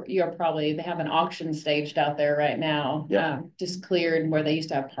way, you're probably, they have an auction staged out there right now, just cleared where they used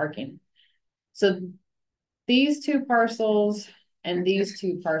to have parking. So these two parcels and these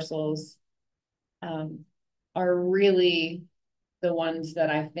two parcels are really the ones that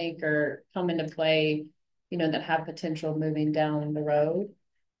I think are come into play, that have potential moving down the road.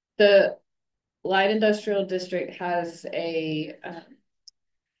 The light industrial district has a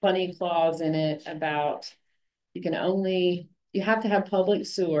funny clause in it about you have to have public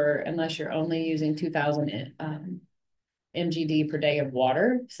sewer unless you're only using 2,000 MGD per day of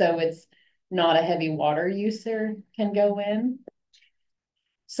water. So it's not a heavy water user can go in.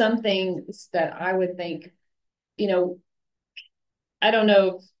 Some things that I would think, I don't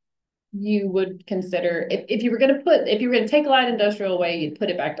know if you would consider if you were going to take light industrial away, you'd put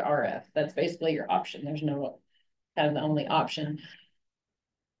it back to RF. That's basically your option. There's no kind of the only option.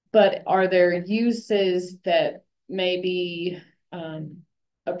 But are there uses that may be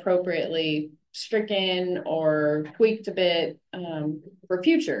appropriately stricken or tweaked a bit for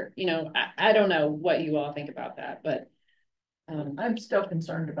future? I don't know what you all think about that, but I'm still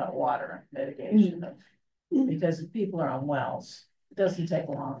concerned about water mitigation because if people are on wells, it doesn't take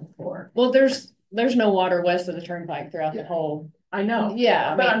long for. Well, there's no water west of the turnpike throughout the whole. I know.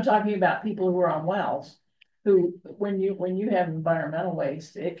 Yeah, but I'm talking about people who are on wells. Who, when you have environmental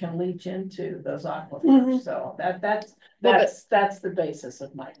waste, it can leach into those aquifers. So that's the basis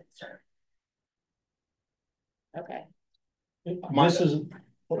of my concern. Okay.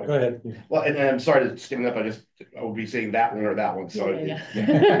 Go ahead. Well, and I'm sorry to skim up. I would be saying that one or that one. So,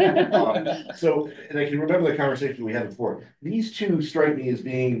 so, and I can remember the conversation we had before. These two strike me as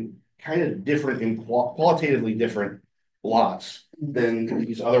being kind of different in qualitatively different lots than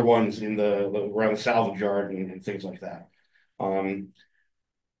these other ones in around the salvage yard and things like that. And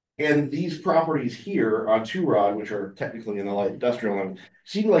these properties here on Two Rod, which are technically in the light industrial line,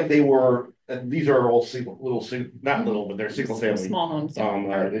 seem like they were. These are all not little, but they're single family small homes,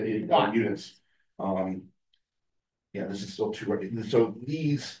 units. Yeah, this is still Two Rod. So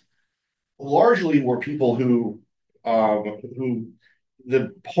these largely were people who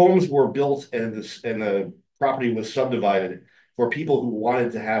the homes were built and the property was subdivided for people who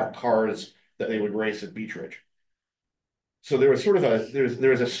wanted to have cars that they would race at Beach Ridge. So there was sort of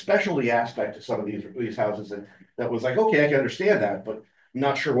there was a specialty aspect to some of these houses that was like, okay, I can understand that, but I'm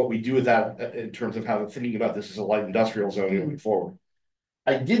not sure what we do with that in terms of how I'm thinking about this as a light industrial zone moving forward.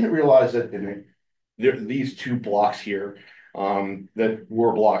 I didn't realize that these two blocks here that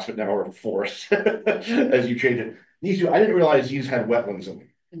were blocks, but now are forests as you change it. These two, I didn't realize these had wetlands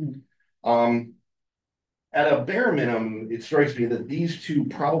in them. At a bare minimum, it strikes me that these two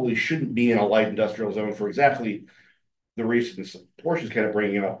probably shouldn't be in a light industrial zone for exactly the reasons Portia's kind of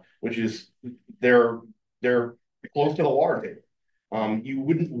bringing up, which is they're close to the water table. You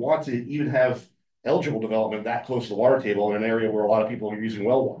wouldn't want to even have eligible development that close to the water table in an area where a lot of people are using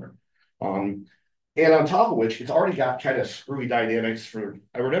well water. And on top of which, it's already got kind of screwy dynamics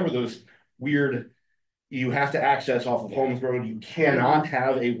I remember those weird, you have to access off of Holmes Road. You cannot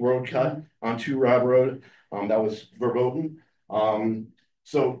have a road cut on Two Rod Road. That was verboten.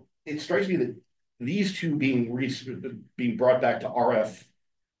 So it strikes me that these two being brought back to RF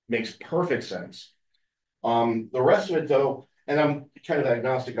makes perfect sense. The rest of it, though, and I'm kind of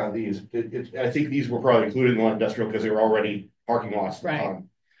agnostic on these. I think these were probably included in the light industrial because they were already parking lots. Right.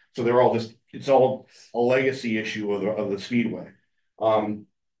 So they're all it's all a legacy issue of the Speedway.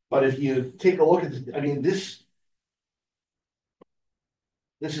 But if you take a look at this, I mean, this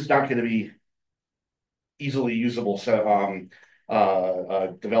is not going to be easily usable, so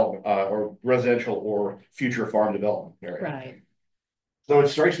development or residential or future farm development area. Right. So it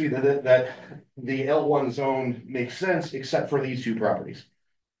strikes me that the L1 zone makes sense, except for these two properties,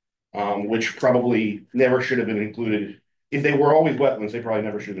 which probably never should have been included. If they were always wetlands, they probably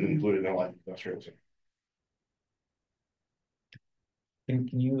never should have been included in a light industrial zone.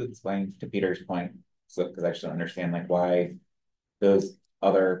 Can you explain to Peter's point, so because I just don't understand like why those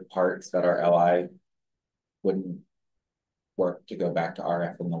other parts that are LI wouldn't work to go back to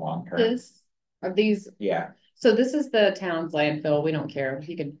RF in the long term? This are these. Yeah. So this is the town's landfill. We don't care.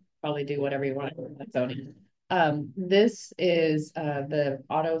 You could probably do whatever you want with that zoning. This is the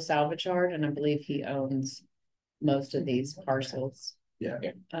auto salvage yard, and I believe he owns most of these parcels. Yeah.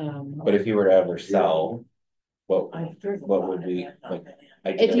 But if you were to ever sell, what would be like?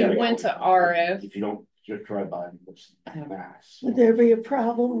 If you went to RF, if you don't just drive by, it's mass. Would there be a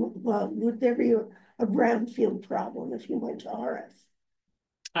problem? Would there be a brownfield problem if you went to RF?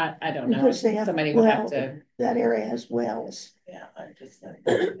 I don't know. Because they have Somebody would have to. That area has wells. Yeah, I just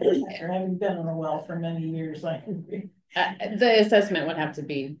after having been on a well for many years, I agree. The assessment would have to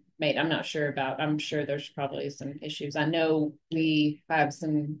be made. I'm not sure about. I'm sure there's probably some issues. I know we have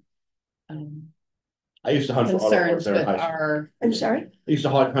some I used to hunt for auto parts concerns there in with high school. our. I'm sorry? I used to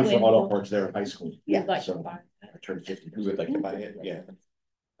hunt for auto parts there in high school. Yeah. Like So I turned 50. Who would like to buy it? Yeah.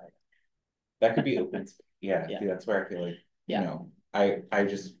 That could be open. Yeah, Yeah. see, that's where I feel like, Yeah. you know, I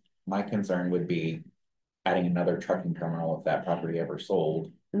just, my concern would be adding another trucking terminal if that property ever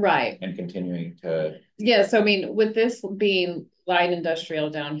sold Right. and continuing to, Yeah, so I mean, with this being light industrial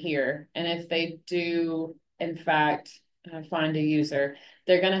down here, and if they do, in fact, find a user,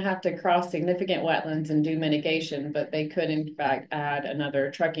 they're gonna have to cross significant wetlands and do mitigation, but they could in fact add another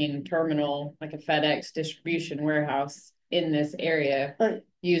trucking terminal, like a FedEx distribution warehouse in this area, Right.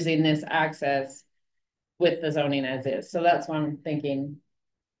 using this access with the zoning as is. So that's why I'm thinking.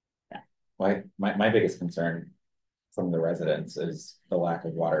 my biggest concern from the residents is the lack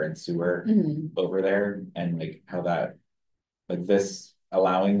of water and sewer over there, and like how that, like this,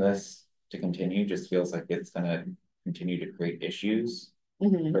 allowing this to continue just feels like it's gonna continue to create issues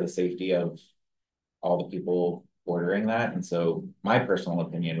for the safety of all the people ordering that. And so my personal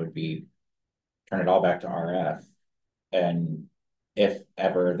opinion would be turn it all back to RF. And if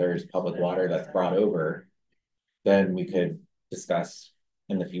ever there's public water that's brought over, then we could discuss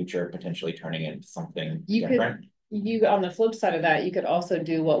in the future potentially turning it into something different. You, on the flip side of that, you could also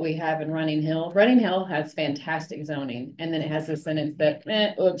do what we have in Running Hill. Running Hill has fantastic zoning, and then it has a sentence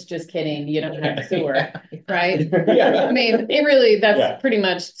that, oops, just kidding, you don't have sewer, right? Yeah. I mean, it really, that's Yeah. pretty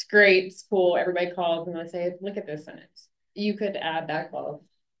much, it's great, it's cool, everybody calls and they say, look at this sentence. You could add that clause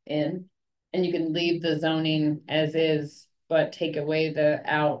in, and you can leave the zoning as is, but take away the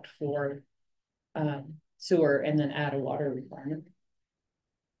out for sewer and then add a water requirement.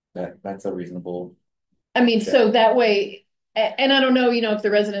 That's a reasonable. I mean, so that way, and I don't know, if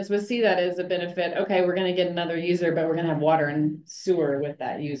the residents would see that as a benefit, okay, we're gonna get another user, but we're gonna have water and sewer with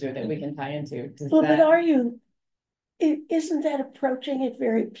that user that we can tie into. Well, but are you, isn't that approaching it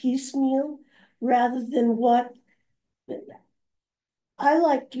very piecemeal rather than what? I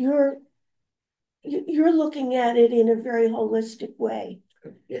liked you're looking at it in a very holistic way.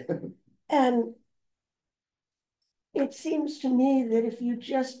 And it seems to me that if you're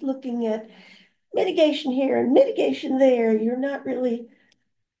just looking at mitigation here and mitigation there, you're not really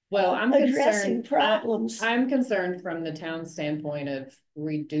I'm addressing concerned. problems. I'm concerned from the town standpoint of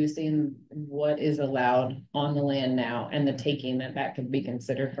reducing what is allowed on the land now and the taking that could be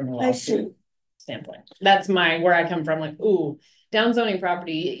considered from a lawsuit standpoint. That's where I come from. Like, ooh, down zoning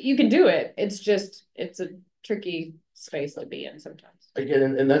property, you can do it. It's a tricky space to be in sometimes. Again,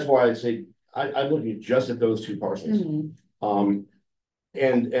 and that's why I say I'm looking just at those two parcels.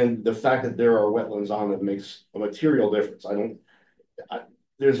 And the fact that there are wetlands on it makes a material difference.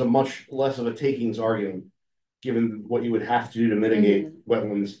 There's a much less of a takings argument, given what you would have to do to mitigate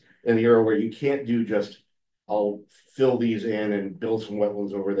wetlands in the area where you can't do just, I'll fill these in and build some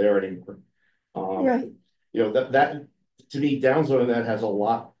wetlands over there anymore. Right. That to me, downzoning that has a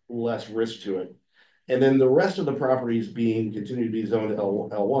lot less risk to it. And then the rest of the properties continue to be zoned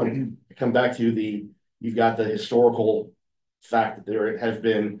L1, come back to you've got the historical fact that there have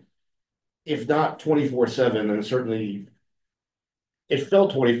been, if not 24/7, then certainly it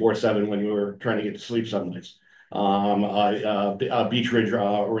felt 24/7 when you were trying to get to sleep some nights. Beach Ridge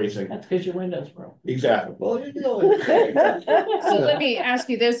racing. That's because your windows broke. Exactly. Well, So let me ask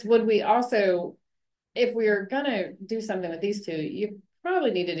you this: would we also if we're gonna do something with these two, you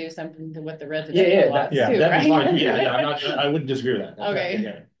probably need to do something with the Yeah, residential lots yeah, too, that'd be fine. right? Yeah, I'm not, I wouldn't disagree with that.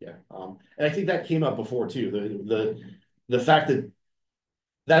 Okay. Yeah. And I think that came up before too, the fact that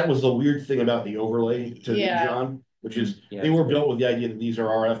that was the weird thing about the overlay to Yeah. John, which is Yeah, they were built with the idea that these are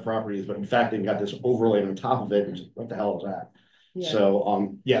RF properties, but in fact, they've got this overlay on top of it, which is, what the hell is that? Yeah.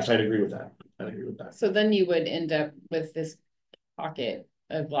 So, yes, I'd agree with that. I'd agree with that. So then you would end up with this pocket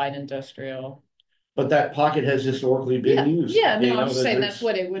of light industrial. But that pocket has historically been used. Yeah, you no, know, I'm just saying there's- that's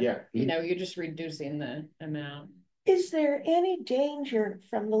what it would, Yeah. you know, you're just reducing the amount. Is there any danger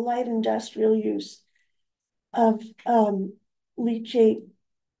from the light industrial use of leachate,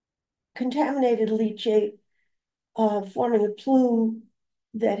 contaminated leachate, forming a plume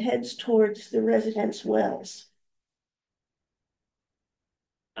that heads towards the residence wells?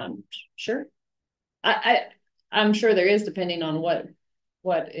 Sure. I'm sure there is, depending on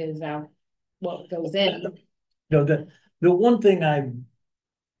what is out, what goes in. No, the one thing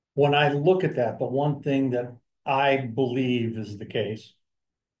when I look at that, the one thing that I believe is the case,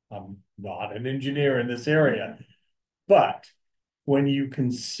 I'm not an engineer in this area, but when you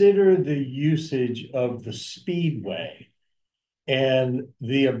consider the usage of the speedway and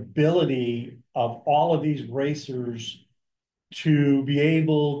the ability of all of these racers to be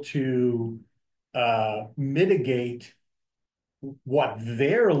able to mitigate what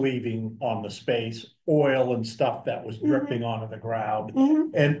they're leaving on the space, oil and stuff that was dripping onto the ground.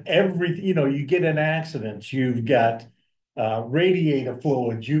 And you get in accidents, you've got radiator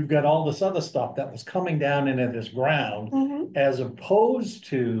fluids, you've got all this other stuff that was coming down into this ground, as opposed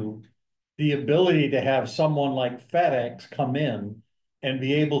to the ability to have someone like FedEx come in and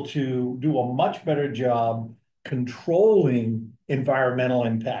be able to do a much better job controlling environmental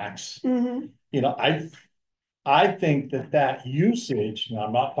impacts. I think that usage, and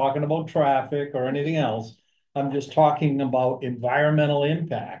I'm not talking about traffic or anything else, I'm just talking about environmental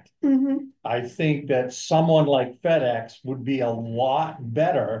impact. I think that someone like FedEx would be a lot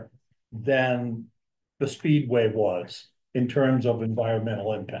better than the Speedway was in terms of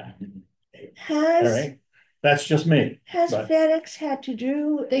environmental impact. All right, that's just me. Has but- FedEx had to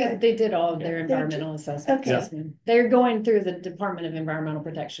do? They did all of their environmental assessments. Okay. Yes, ma'am. They're going through the Department of Environmental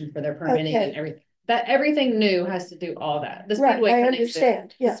Protection for their permitting Okay. and everything. That everything new has to do all that. The Right, Speedway I couldn't understand,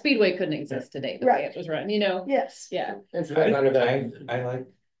 exist. The yeah. Speedway couldn't exist today the way it was run, Yes. Yeah. And for that matter,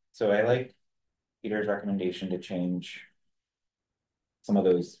 I like Peter's recommendation to change some of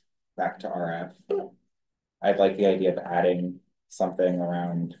those back to RF. I'd like the idea of adding something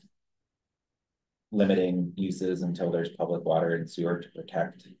around limiting uses until there's public water and sewer to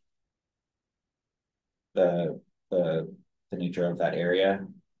protect the nature of that area.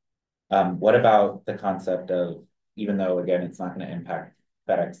 What about the concept of, even though again it's not going to impact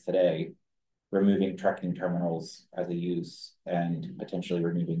FedEx today, removing trucking terminals as a use and potentially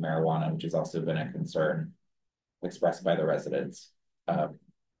removing marijuana, which has also been a concern expressed by the residents.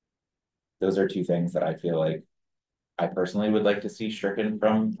 Those are two things that I feel like I personally would like to see stricken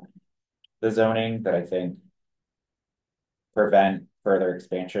from the zoning, that I think prevent further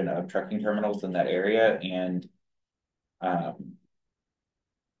expansion of trucking terminals in that area. And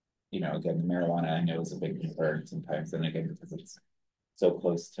again, the marijuana I know is a big concern sometimes, and again, because it's so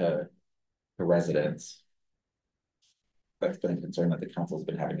close to residents, that's been a concern that the council's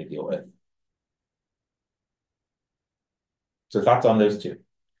been having to deal with. So thoughts on those two?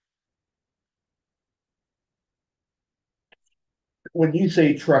 When you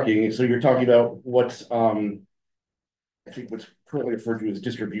say trucking, so you're talking about what's I think what's currently referred to as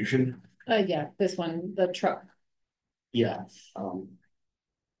distribution. Yeah, this one, the truck. Yeah.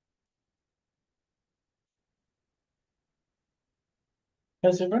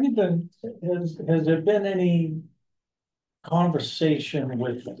 Has there been any conversation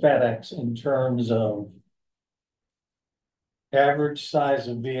with FedEx in terms of average size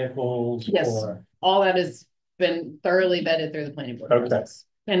of vehicles? Yes. Or All that has been thoroughly vetted through the planning board process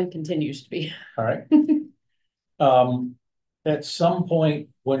and continues to be. all right. At some point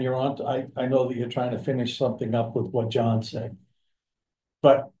when you're on, I know that you're trying to finish something up with what John said,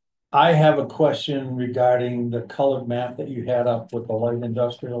 but I have a question regarding the colored map that you had up with the light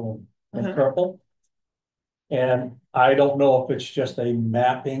industrial and purple. And I don't know if it's just a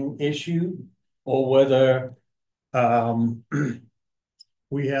mapping issue or whether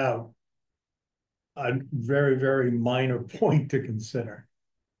we have a very, very minor point to consider.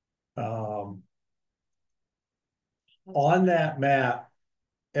 On that map,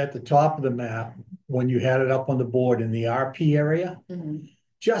 at the top of the map, when you had it up on the board in the RP area,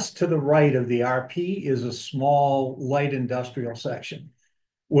 just to the right of the RP is a small light industrial section,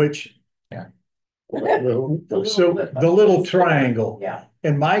 which So the little triangle. Yeah.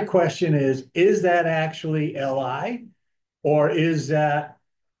 And my question is that actually LI? Or should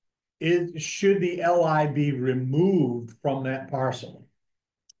the LI be removed from that parcel?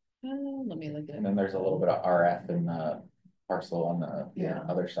 Let me look at And it. then there's a little bit of RF in the parcel on the Yeah.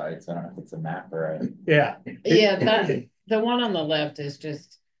 other side, so I don't know if it's a map or a. Yeah. Yeah, the one on the left is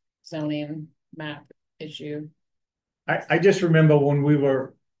just zoning map issue. I just remember when we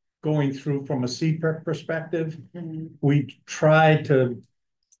were going through from a CPEC perspective, we tried to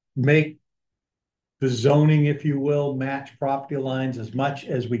make the zoning, if you will, match property lines as much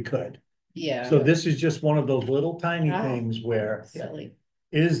as we could. Yeah. So this is just one of those little tiny Oh. things where, Silly.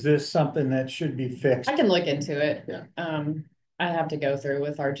 is this something that should be fixed? I can look into it. Yeah. I have to go through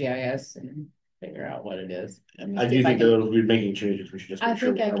with our GIS and figure out what it is. I do think that we're making changes, we should just. I make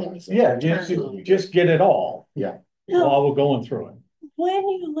sure think I we can. finalize it. Yeah, just get it all. Yeah. While we're going through it. When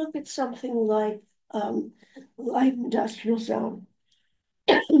you look at something like light industrial zone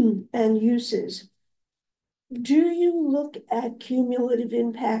and uses, do you look at cumulative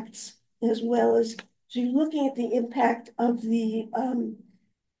impacts as well as, so you're looking at the impact of the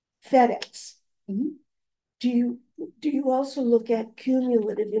FedEx? Mhm. Do you also look at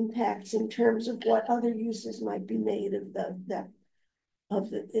cumulative impacts in terms of what other uses might be made of that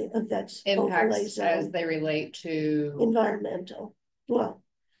overlay Impacts as zone? they relate to Environmental, well,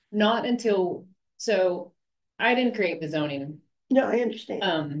 not until, so I didn't create the zoning. no, I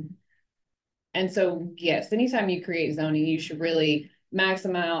understand. And so, yes, anytime you create zoning, you should really max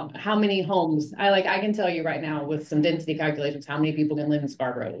out how many homes. I can tell you right now with some density calculations, how many people can live in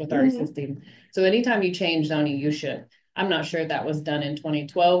Scarborough with our existing. So anytime you change zoning, you should. I'm not sure that was done in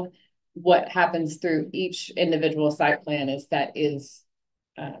 2012. What happens through each individual site plan is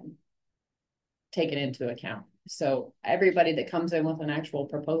taken into account. So everybody that comes in with an actual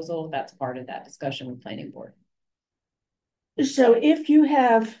proposal, that's part of that discussion with planning board. So if you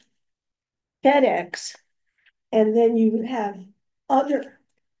have FedEx and then you have other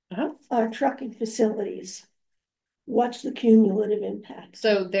trucking facilities, what's the cumulative impact?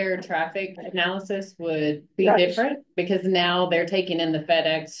 So their traffic analysis would be different because now they're taking in the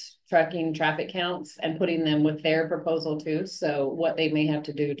FedEx trucking traffic counts and putting them with their proposal too. So what they may have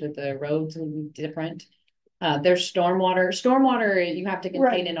to do to the roads will be different. There's stormwater, you have to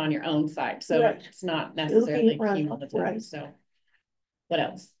contain it on your own site. So it's not necessarily cumulative. So what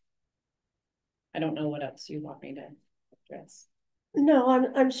else? I don't know what else you want me to address. No,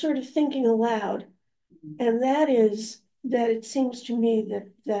 I'm sort of thinking aloud. And that is that it seems to me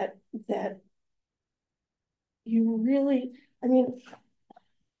that you really, I mean,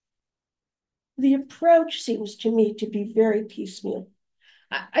 the approach seems to me to be very piecemeal.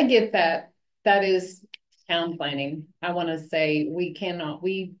 I get that. That is town planning. I want to say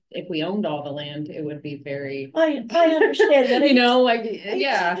if we owned all the land, it would be very. I understand that.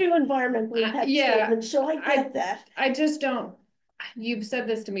 Yeah. I do environmental impact statements, so I get that. I just don't. You've said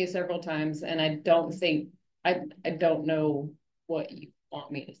this to me several times, and I don't think I don't know what you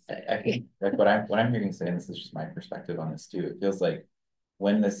want me to say. I think like what I'm hearing you say, and this is just my perspective on this too. It feels like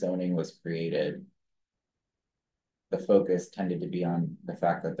when the zoning was created, the focus tended to be on the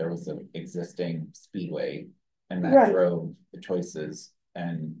fact that there was an existing speedway, and that drove the choices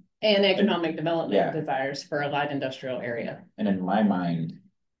and economic development desires for a light industrial area. And in my mind,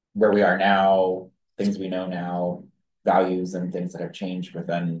 where we are now, things we know now, values and things that have changed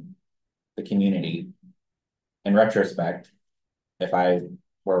within the community. In retrospect, if I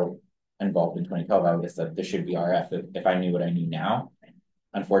were involved in 2012, I would have said this should be RF if I knew what I knew now.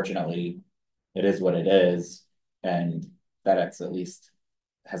 Unfortunately, it is what it is. And FedEx at least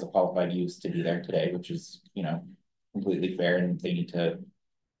has a qualified use to be there today, which is, completely fair, and they need to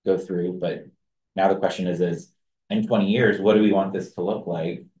go through. But now the question is in 20 years, what do we want this to look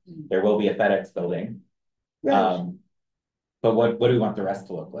like? There will be a FedEx building. But what do we want the rest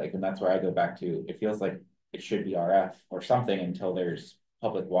to look like? And that's where I go back to, it feels like it should be RF or something until there's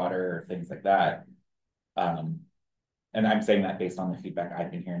public water or things like that. And I'm saying that based on the feedback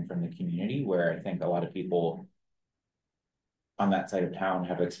I've been hearing from the community, where I think a lot of people on that side of town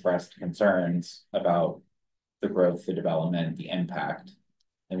have expressed concerns about the growth, the development, the impact.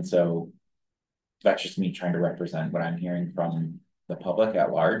 And so that's just me trying to represent what I'm hearing from the public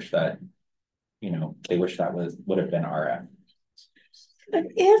at large, that, they wish that would have been RF. But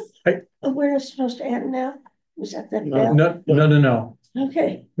if we're supposed to end now, was that bell? No.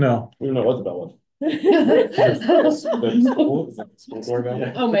 Okay. No. We don't know what the bell was.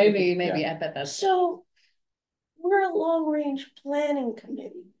 Oh, maybe. I bet that's. So we're a long-range planning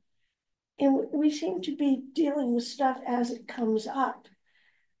committee, and we seem to be dealing with stuff as it comes up.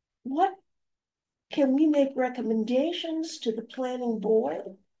 What can we make recommendations to the planning board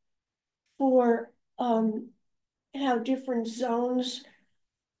for how different zones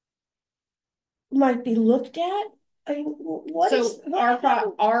might be looked at? I mean,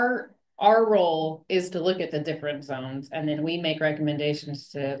 our role is to look at the different zones, and then we make recommendations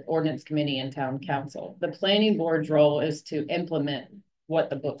to ordinance committee and town council. The planning board's role is to implement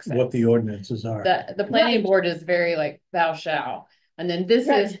what the book says. What the ordinances are. The planning board is very like thou shall, and then this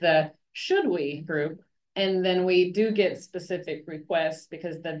is the should we group, and then we do get specific requests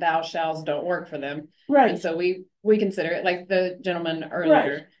because the thou shalls don't work for them, right? And so we consider it, like the gentleman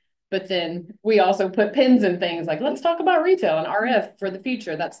earlier. Right. But then we also put pins and things like, let's talk about retail and RF for the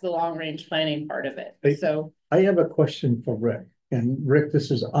future. That's the long range planning part of it. So I have a question for Rick. And Rick,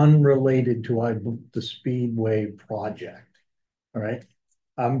 this is unrelated to the Speedway project. All right.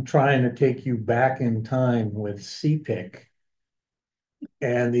 I'm trying to take you back in time with CPIC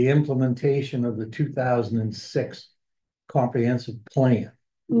and the implementation of the 2006 comprehensive plan.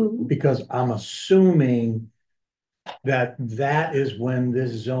 Mm-hmm. Because I'm assuming that is when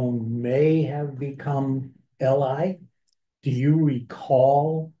this zone may have become LI. Do you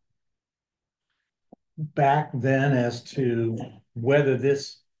recall back then as to whether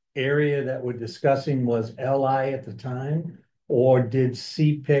this area that we're discussing was LI at the time, or did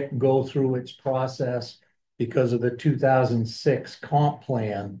CPIC go through its process because of the 2006 comp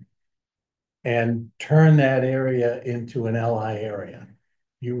plan and turn that area into an LI area?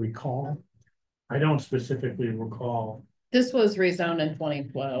 You recall? I don't specifically recall. This was rezoned in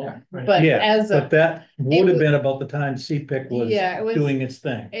 2012, right. but but that would have been about the time CPIC was doing its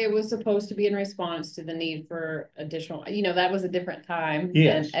thing. It was supposed to be in response to the need for additional, that was a different time.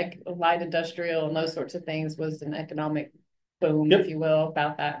 Yes. And light industrial and those sorts of things was an economic boom, if you will,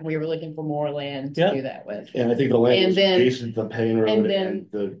 about that. We were looking for more land to do that with. And I think the land was adjacent to the Payne Road and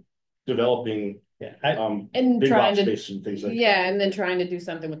the developing and trying to space and things like that. And then trying to do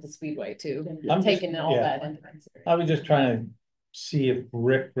something with the Speedway too. I'm taking all that into consideration. I was just trying to see if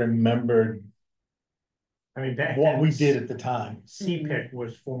Rick remembered what we did at the time. CPIC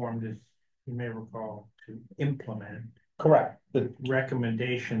was formed, as you may recall, to implement the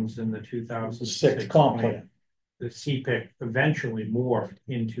recommendations in the 2006 comp plan. The CPIC eventually morphed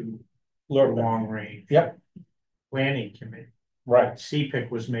into long range planning committee. Right. CPIC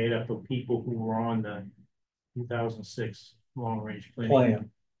was made up of people who were on the 2006 long range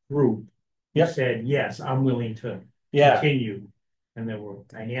planning group. Who said, yes, I'm willing to continue. And there were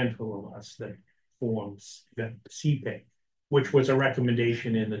a handful of us that formed the CPIC, which was a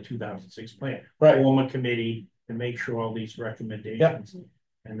recommendation in the 2006 plan. Right. Form a committee and make sure all these recommendations.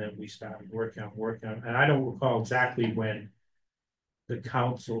 And then we started working on. And I don't recall exactly when the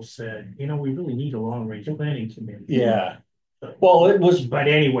council said, we really need a long range planning committee. Yeah. Well, it was, but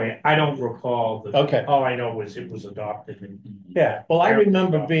anyway, I don't recall. All I know was it was adopted. Well, I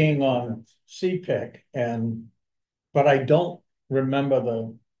remember being on CPIC but I don't remember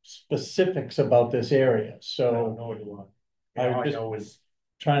the specifics about this area. So I was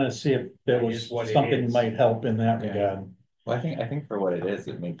trying to see if there was something that might help in that regard. Well, I think for what it is,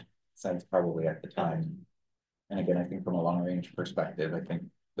 it made sense probably at the time. And again, I think from a long range perspective, I think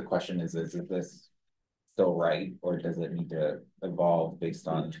the question is this still right, or does it need to evolve based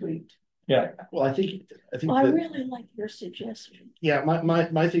on tweaked? Well, I think I really like your suggestion.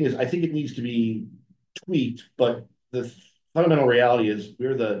 My thing is, I think it needs to be tweaked, but the fundamental reality is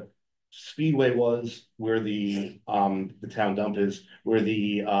where the Speedway was, where the town dump is, where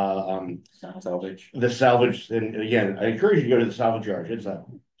the salvage, and again, I encourage you to go to the salvage yard. It's a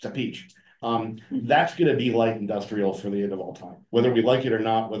peach. That's going to be light industrial for the end of all time, whether we like it or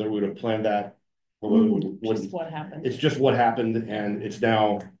not, whether we would have planned that. Just what happened. It's just what happened, and it's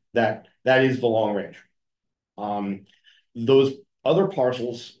now that is the long range. Those other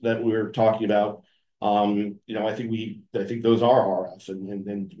parcels that we were talking about, I think those are RF,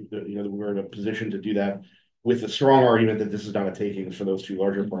 and we're in a position to do that with a strong argument that this is not a taking for those two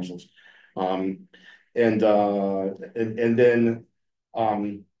larger parcels. And then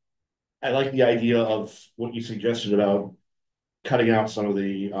I like the idea of what you suggested about cutting out some of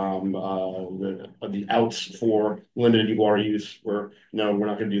the outs for limited water use. Where no, we're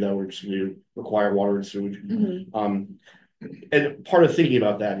not going to do that. We're just going to require water and sewage. And part of thinking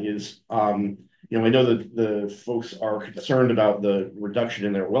about that is, I know that the folks are concerned about the reduction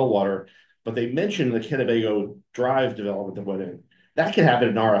in their well water, but they mentioned the Kennebago Drive development that went in. That can happen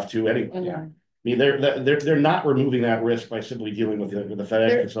in RF2 anyway. mean, they're not removing that risk by simply dealing with the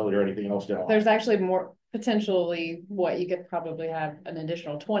FedEx facility or anything else down. There's actually more potentially what you could probably have an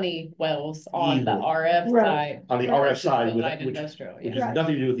additional 20 wells on the RF side. On the RF side, which which has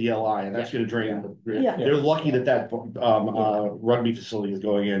nothing to do with the LI, and that's going to drain. Yeah. They're lucky that rugby facility is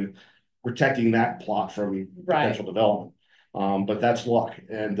going in, protecting that plot from potential development. But that's luck,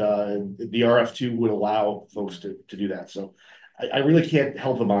 and the RF2 would allow folks to do that. So I really can't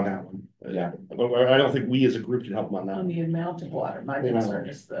help them on that one. Yeah, I don't think we as a group can help them on that. On the amount of water, my concern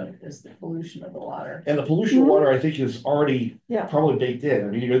is the pollution of the water. And the pollution of water, I think, is already probably baked in. I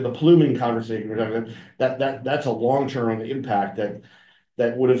mean, the pluming conversation, that's a long-term impact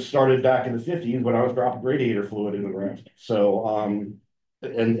that would have started back in the 50s when I was dropping radiator fluid in the ground. So,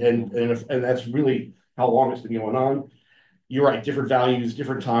 and that's really how long it's been going on. You're right, different values,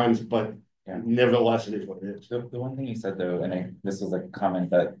 different times, but nevertheless, it is what it is. The one thing you said though, and this was a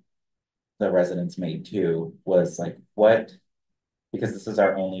comment that the residents made too, was like, what, because this is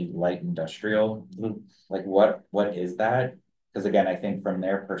our only light industrial, like what is that? Because again, I think from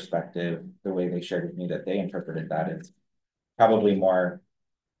their perspective, the way they shared with me that they interpreted that is probably more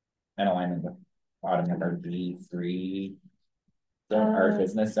in alignment with automatic B3 or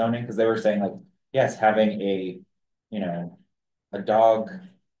business zoning, because they were saying like, yes, having a dog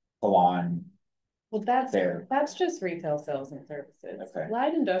salon. Well, that's just retail sales and services. Okay.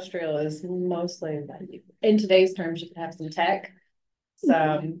 Light industrial is mostly, in today's terms, you can have some tech,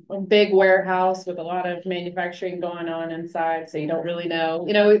 some big warehouse with a lot of manufacturing going on inside, so you don't really know.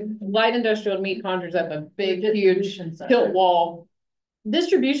 Light industrial to me conjures up a big, huge tilt wall.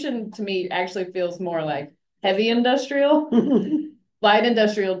 Distribution to me actually feels more like heavy industrial. Light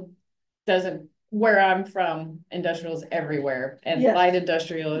industrial doesn't. Where I'm from, industrial is everywhere, and light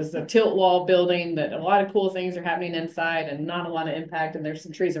industrial is a tilt wall building that a lot of cool things are happening inside and not a lot of impact, and there's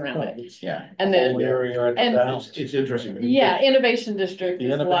some trees around it. Yeah. And then It's interesting. Yeah, innovation district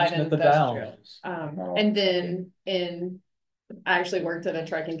The is light innovation at the industrial. Downs. And then I actually worked at a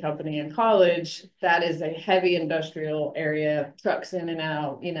trucking company in college. That is a heavy industrial area, trucks in and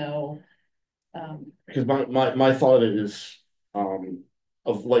out, Because my thought is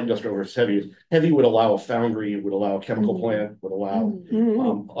of light industrial versus heavy would allow a foundry, would allow a chemical plant, would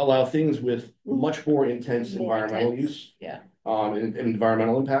allow things with much more intense environmental use, and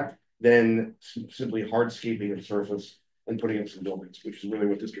environmental impact than simply hardscaping of surface and putting up some buildings, which is really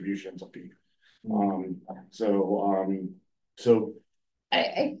what distribution ends up being. So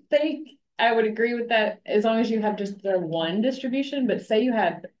I think I would agree with that as long as you have just the one distribution, but say you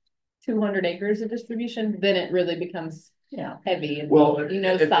had 200 acres of distribution, then it really becomes heavy and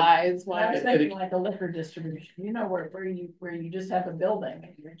size wise. I was thinking like a liquor distribution, where you just have a building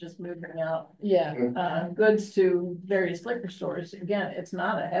and you're just moving out goods to various liquor stores. Again, it's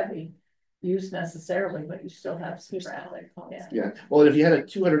not a heavy use necessarily, but you still have some traffic. Well, if you had a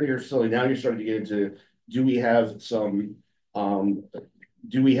 200-acre facility, now you're starting to get into, do we have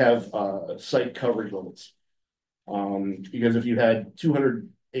site coverage limits? Because if you had 200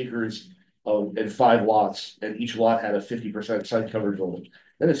 acres and 5 lots, and each lot had a 50% site coverage limit,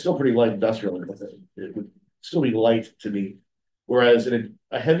 then it's still pretty light industrial. It would still be light to me. Whereas in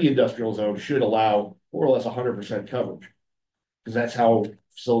a heavy industrial zone should allow more or less 100% coverage, because that's how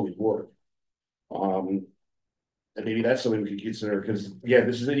facilities work. And maybe that's something we could consider, because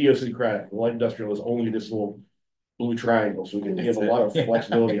this is idiosyncratic. The light industrial is only this little blue triangle, so we can give a lot of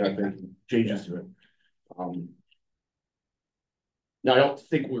flexibility, I think, changes to it. Now, I don't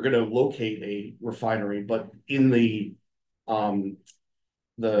think we're going to locate a refinery, but in the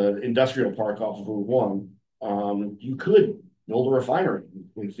industrial park off of Route 1, you could build a refinery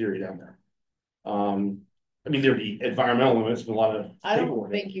in theory down there. I mean, there'd be environmental limits, but a lot of. I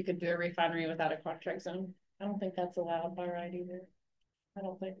don't think you could do a refinery without a contract zone. I don't think that's allowed by right either. I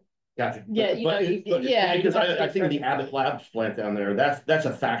don't think. Gotcha. Because I think the Abbott Labs plant down there, that's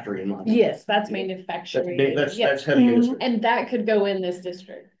a factory in my mind. Yes, that's manufacturing. That's heavy industry. And that could go in this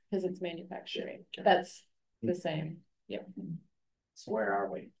district because it's manufacturing. That's the same. Yep. So where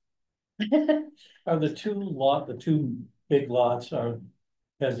are we? Are the two big lots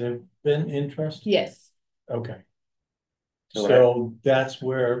has there been interest? Yes. Okay. So that's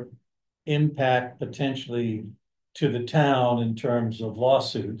where impact potentially to the town in terms of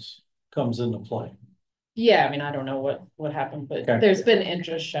lawsuits comes into play. Yeah, I mean, I don't know what happened, but there's been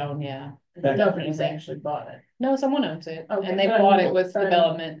interest shown, Nobody's actually bought it. No, someone owns it, and they bought it with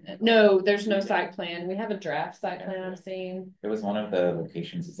development. No, there's no site plan. We have a draft site plan I'm seeing. It was one of the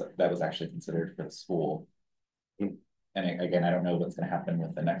locations that was actually considered for the school. And again, I don't know what's going to happen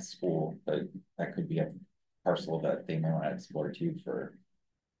with the next school, but that could be a parcel that they may want to explore too for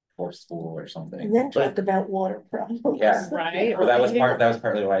before school or something. And then talk about water problems. Yeah, Right. Well, that was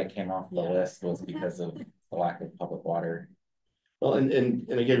partly why it came off the list, was because of the lack of public water. Well, and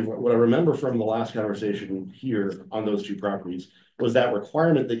again, what I remember from the last conversation here on those two properties was that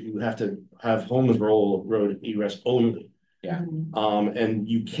requirement that you have to have Holmes Road egress only. Yeah. And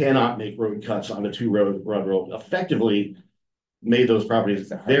you cannot make road cuts on a two-road road, effectively made those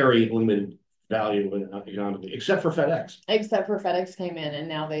properties very limited value economically, except for FedEx. Except for FedEx came in and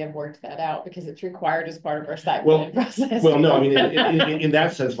now they have worked that out because it's required as part of our site plan process. Well, no, I mean, in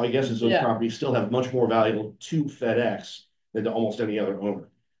that sense, my guess is those properties still have much more valuable to FedEx than to almost any other owner,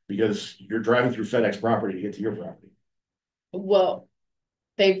 because you're driving through FedEx property to get to your property. Well,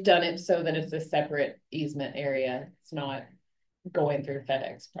 they've done it so that it's a separate easement area. It's not going through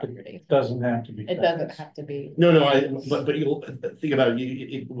FedEx property. It doesn't have to be. It doesn't have to be. No, but you'll think about it,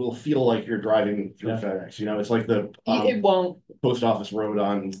 it will feel like you're driving through FedEx. You know, it's like the It won't. post office road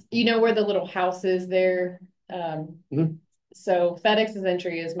on. You know where the little house is there? So FedEx's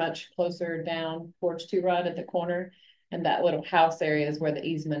entry is much closer down towards Two Rod at the corner. And that little house area is where the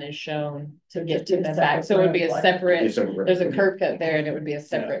easement is shown to get to the back. So it would be a separate, there's a curb cut there and it would be a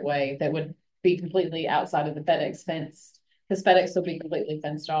separate way that would be completely outside of the FedEx fence. Because FedEx will be completely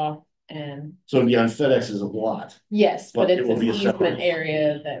fenced off and. So it'd be on FedEx's lot. Yes, but it's an easement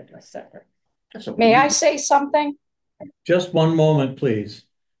area that was separate. May I say something? Just one moment, please.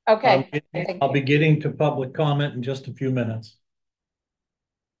 Okay. I'll be getting to public comment in just a few minutes.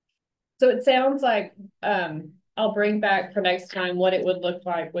 So it sounds like, I'll bring back for next time what it would look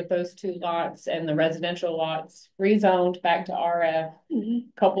like with those two lots and the residential lots rezoned back to RF.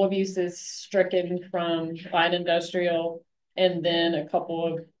 Couple of uses stricken from light industrial, and then a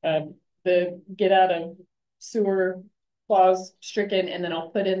couple of the get out of sewer clause stricken, and then I'll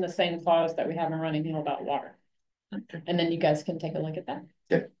put in the same clause that we have in Running Hill about water. Okay. And then you guys can take a look at that.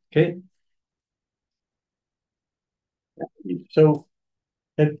 Okay. So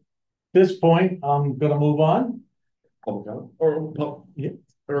at this point, I'm gonna move on. Public comment?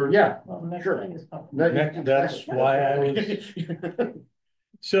 Sure. That's why I was.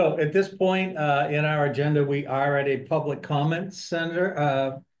 So at this point in our agenda, we are at a public comment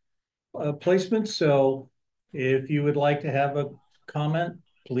center placement. So if you would like to have a comment,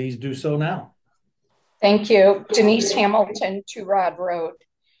 please do so now. Thank you. Denise Hamilton, Two Rod Road.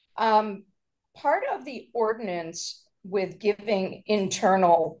 Part of the ordinance with giving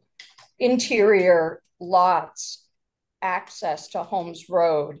interior lots access to Holmes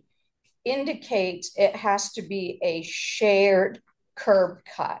Road indicates it has to be a shared curb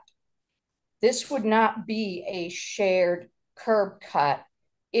cut. This would not be a shared curb cut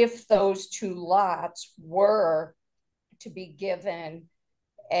if those two lots were to be given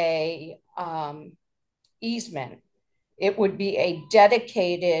a easement. It would be a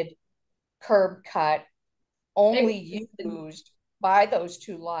dedicated curb cut only used by those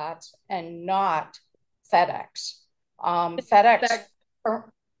two lots and not FedEx. FedEx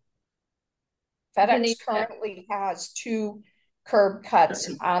currently has two curb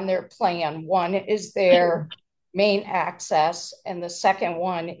cuts on their plan. One is their main access, and the second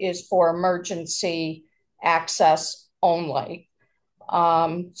one is for emergency access only.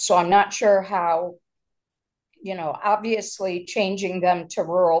 So I'm not sure how, obviously changing them to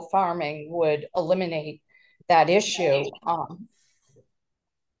rural farming would eliminate that issue.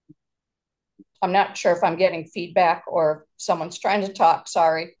 I'm not sure if I'm getting feedback or if someone's trying to talk.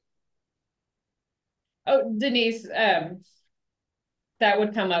 Sorry. Oh, Denise, that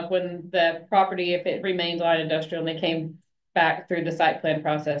would come up when the property, if it remained light industrial and they came back through the site plan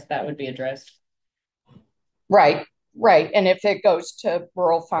process, that would be addressed. Right. And if it goes to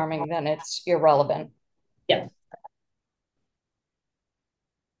rural farming, then it's irrelevant. Yeah.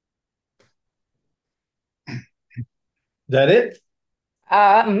 That it?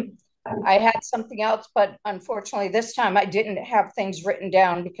 I had something else, but unfortunately this time I didn't have things written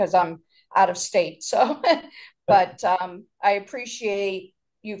down because I'm out of state. So, but I appreciate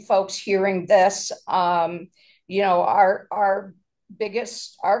you folks hearing this. Our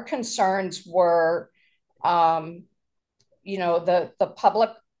concerns were, the public,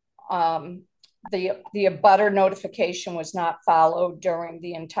 the abutter notification was not followed during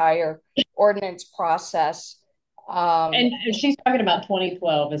the entire ordinance process. And she's talking about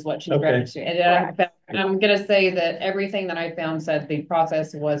 2012 is what she's referencing. And I'm going to say that everything that I found said the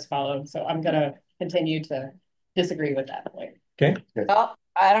process was followed. So I'm going to continue to disagree with that. Okay. Well,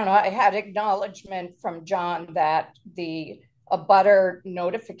 I don't know. I had acknowledgement from John that the abutter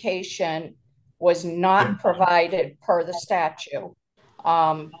notification was not provided per the statute.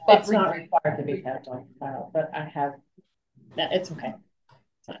 But it's not required to be kept on file, but I have that. It's okay.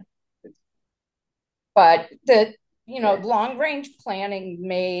 But the, long range planning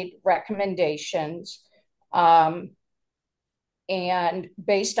made recommendations, and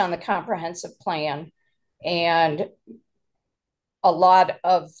based on the comprehensive plan, and a lot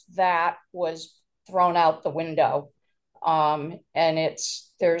of that was thrown out the window. And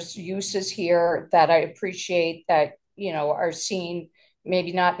there's uses here that I appreciate that, are seen,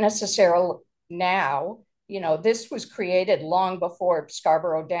 maybe not necessarily now. This was created long before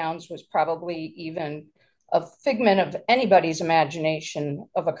Scarborough Downs was probably even a figment of anybody's imagination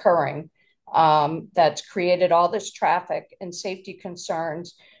of occurring. That's created all this traffic and safety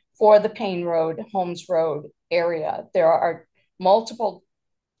concerns for the Payne Road, Holmes Road area. There are multiple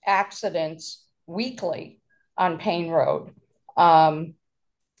accidents weekly on Payne Road. And,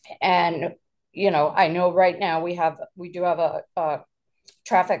 I know right now we do have a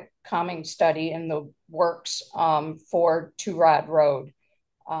traffic calming study in the works for Two Rod Road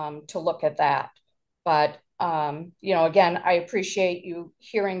to look at that. But, again, I appreciate you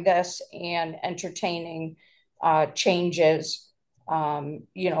hearing this and entertaining changes,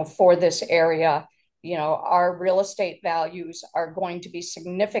 for this area. Our real estate values are going to be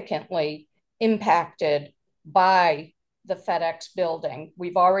significantly impacted by the FedEx building.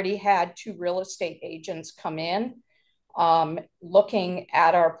 We've already had 2 real estate agents come in, looking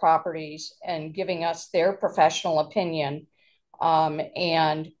at our properties and giving us their professional opinion.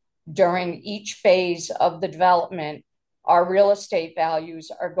 And during each phase of the development, our real estate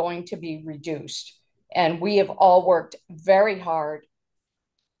values are going to be reduced. And we have all worked very hard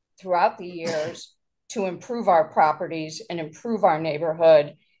throughout the years to improve our properties and improve our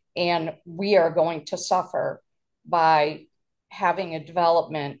neighborhood. And we are going to suffer by having a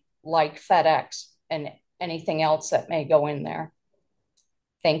development like FedEx and anything else that may go in there.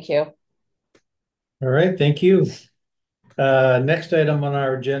 Thank you. All right, thank you. Next item on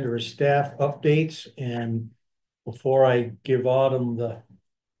our agenda is staff updates. And before I give Autumn the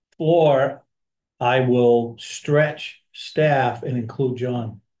floor, I will stretch staff and include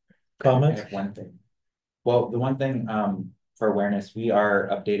John. Comments? I have one thing. Well, the one thing for awareness, we are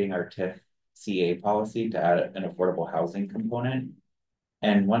updating our TIF CA policy to add an affordable housing component.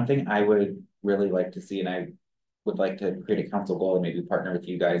 And one thing I would really like to see, and I would like to create a council goal and maybe partner with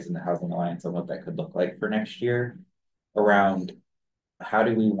you guys in the Housing Alliance on what that could look like for next year, around how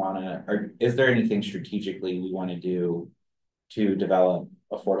do we want to, or is there anything strategically we want to do to develop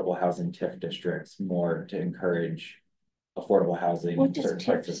affordable housing TIF districts more to encourage affordable housing What in does certain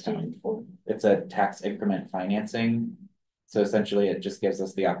parts TIF of town? stand for? It's a tax increment financing. So essentially it just gives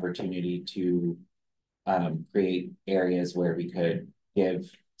us the opportunity to create areas where we could give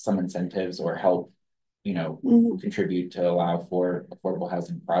some incentives or help, contribute to allow for affordable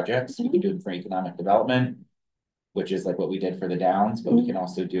housing projects. We can do it for economic development, which is like what we did for the Downs, but we can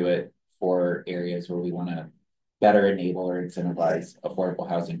also do it for areas where we want to better enable or incentivize affordable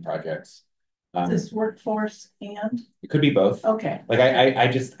housing projects. This workforce and? It could be both. Okay. Like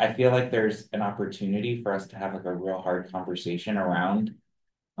I feel like there's an opportunity for us to have like a real hard conversation around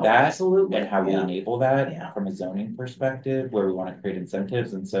that. Absolutely. And how we enable that from a zoning perspective, where we want to create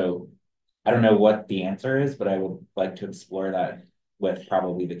incentives. And so I don't know what the answer is, but I would like to explore that with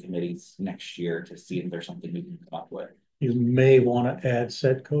probably the committees next year to see if there's something we can come up with. You may want to add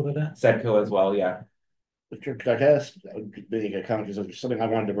SEDCO to that. SEDCO as well, yeah. Could I ask, being a comment, because there's something I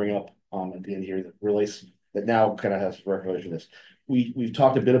wanted to bring up at the end here that relates, that now kind of has recollection of this. We've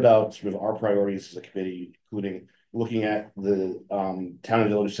talked a bit about sort of our priorities as a committee, including looking at the town and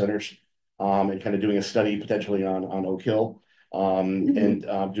village centers, and kind of doing a study potentially on Oak Hill, and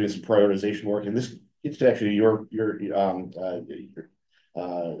doing some prioritization work. And this gets to actually your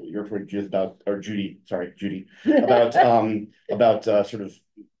point, Judith, about, or Judy, sorry, Judy, about sort of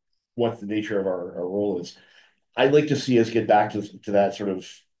what the nature of our role is. I'd like to see us get back to that sort of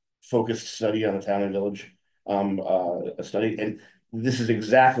focused study on the town and village a study. And this is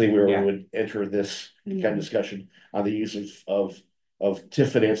exactly where we would enter this kind of discussion on the use of TIF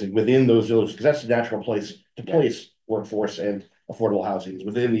financing within those villages, because that's the natural place to place workforce and affordable housing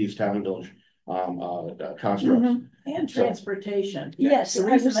within these town and village constructs. And transportation. Yes, the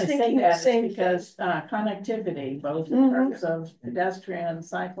I reason was I say thinking the that is same because connectivity, both in terms of pedestrian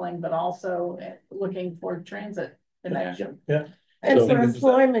cycling, but also looking for transit connection. And So for this is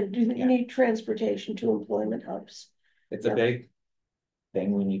employment, do you need transportation to employment hubs? It's a big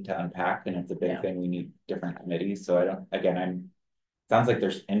thing we need to unpack, and it's a big thing we need different committees. So I don't, again, sounds like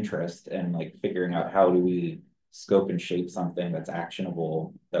there's interest in like figuring out how do we scope and shape something that's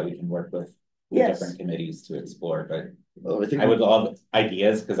actionable that we can work with different committees to explore. But I would love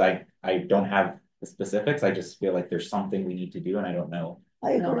ideas, because I don't have the specifics. I just feel like there's something we need to do, and I don't know.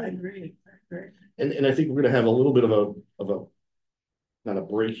 I agree. I agree. And I think we're gonna have a little bit of a not a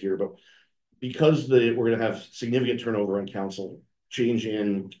break here, but because we're gonna have significant turnover on council, change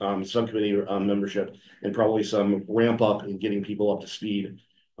in subcommittee membership, and probably some ramp up in getting people up to speed,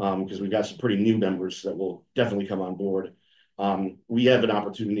 because we've got some pretty new members that will definitely come on board. We have an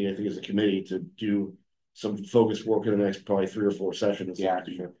opportunity, I think, as a committee to do some focused work in the next probably 3 or 4 sessions. Yeah,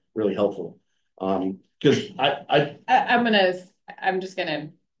 sure. Really helpful. Because I'm just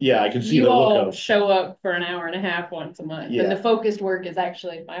gonna. Yeah, I can see you the all look of show up for an hour and a half once a month, and the focused work is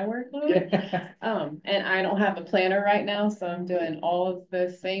actually my workload. And I don't have a planner right now, so I'm doing all of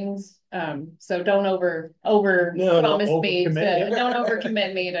the things. So don't over promise me to don't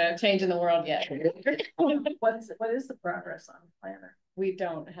overcommit me to changing the world yet. What is the progress on the planner? We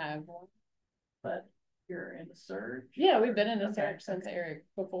don't have one, but you're in a search. Yeah, we've been in a search since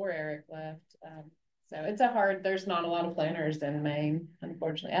before Eric left. So it's there's not a lot of planners in Maine,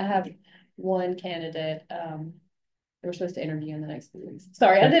 unfortunately. I have one candidate. We're supposed to interview in the next few weeks.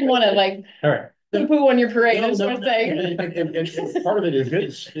 Sorry, I didn't want to all right. Poo on your parade. And part of it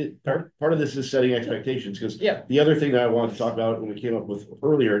is part of this is setting expectations, because the other thing that I wanted to talk about when we came up with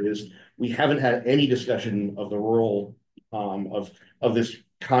earlier is we haven't had any discussion of the rural of this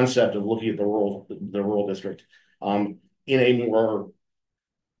concept of looking at the rural district in a more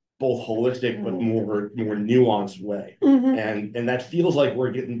both holistic but more nuanced way. And that feels like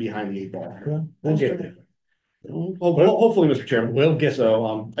we're getting behind the 8 ball. We'll get there. Well, hopefully, Mr. Chairman. We'll get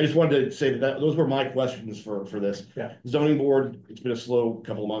so. I just wanted to say that those were my questions for this. Yeah. Zoning board. It's been a slow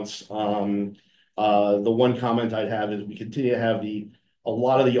couple of months. The one comment I'd have is we continue to have a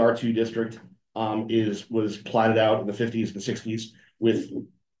lot of the R2 district was platted out in the 50s and 60s with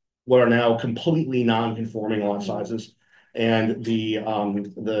what are now completely non-conforming lot sizes, and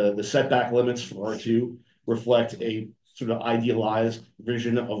the setback limits for R2 reflect a sort of idealized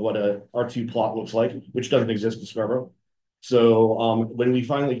vision of what a R2 plot looks like, which doesn't exist in Scarborough. So when we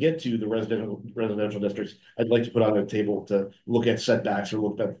finally get to the residential districts, I'd like to put on the table to look at setbacks or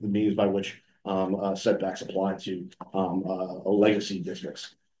look at the means by which setbacks apply to legacy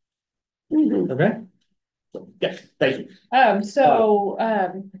districts. Okay. So, yes, thank you.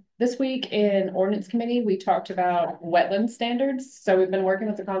 This week in ordinance committee, we talked about wetland standards. So we've been working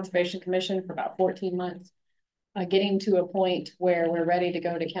with the Conservation Commission for about 14 months. Getting to a point where we're ready to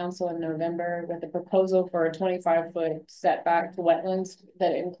go to council in November with a proposal for a 25-foot setback to wetlands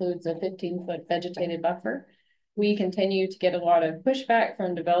that includes a 15-foot vegetated buffer. We continue to get a lot of pushback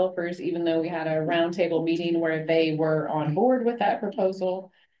from developers, even though we had a roundtable meeting where they were on board with that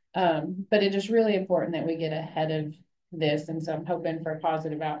proposal. But it is really important that we get ahead of this. And so I'm hoping for a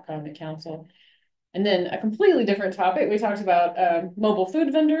positive outcome at council. And then a completely different topic, we talked about mobile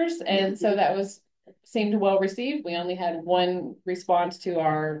food vendors. And so that seemed well received. We only had one response to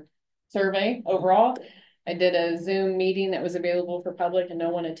our survey overall. I did a Zoom meeting that was available for public and no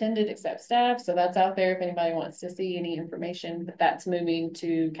one attended except staff. So that's out there if anybody wants to see any information, but that's moving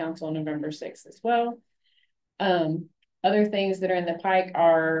to council on November 6th as well. Other things that are in the pike,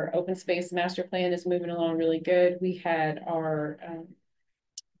 our open space master plan is moving along really good. We had our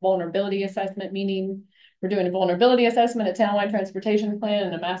vulnerability assessment meening. We're doing a vulnerability assessment, a townwide transportation plan,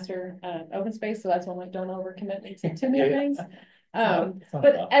 and a master open space. So that's one like don't overcommit me to too many things.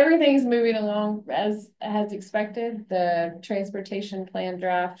 But everything's moving along as expected. The transportation plan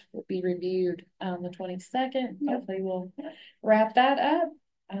draft will be reviewed on the 22nd. Hopefully we'll wrap that up.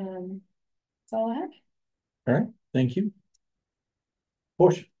 That's all I have. All right, thank you.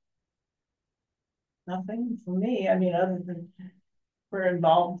 Push. Nothing for me. I mean, other than we're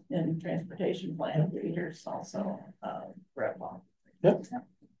involved in transportation plan leaders also. Brett Long. Yep.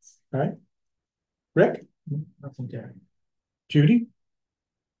 All right. Rick? Nothing there. Judy?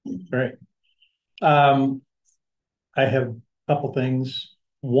 All right. I have a couple things.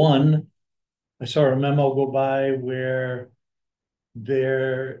 One, I saw a memo go by where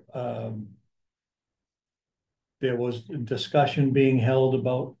there was a discussion being held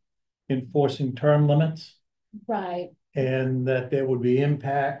about enforcing term limits. Right. And that there would be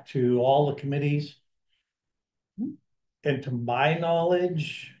impact to all the committees. And to my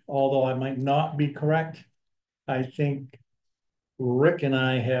knowledge, although I might not be correct, I think Rick and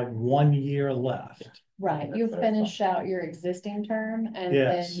I have 1 year left. Right. You finish out your existing term and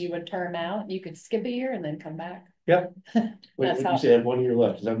then you would term out. You could skip a year and then come back. Yep. Wait, you say I have 1 year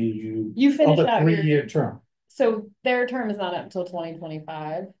left. Does that mean you finish out 3-year term? So their term is not up until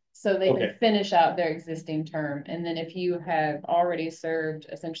 2025. So they can finish out their existing term. And then if you have already served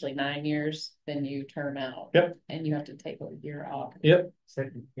essentially 9 years, then you term out. Yep. And you have to take a year off. Yep. Is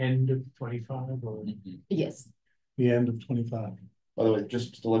that the end of 25 or? Yes. The end of 25. By the way,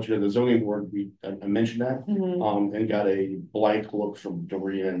 just to let you know, the zoning board, I mentioned that, and got a blank look from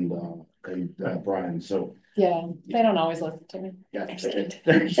Doreen and Brian, so. Yeah, they don't always listen to me. Yeah.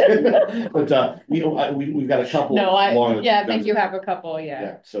 But, we've got a couple. No, long- I think you have a couple, yeah.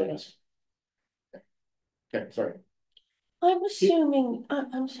 Yeah, so it's. Okay, sorry. I'm assuming,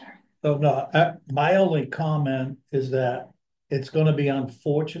 I'm sorry. So no, my only comment is that it's gonna be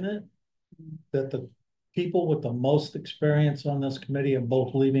unfortunate that the people with the most experience on this committee are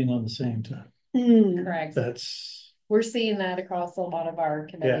both leaving on the same time. Correct. That's, We're seeing that across a lot of our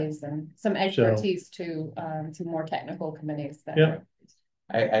committees and some expertise to more technical committees. Yeah.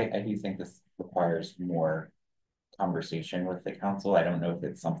 I do think this requires more conversation with the council. I don't know if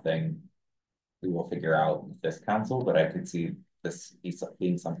it's something we will figure out with this council, but I could see this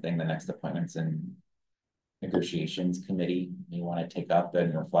being something the next appointments and negotiations committee you want to take up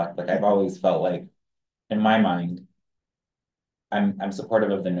and reflect. Like I've always felt like, in my mind, I'm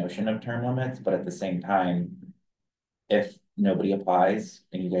supportive of the notion of term limits, but at the same time, if nobody applies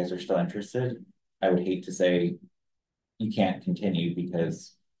and you guys are still interested, I would hate to say you can't continue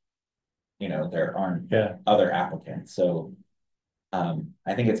because there aren't other applicants. So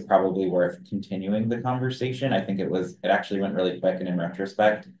I think it's probably worth continuing the conversation. I think it actually went really quick, and in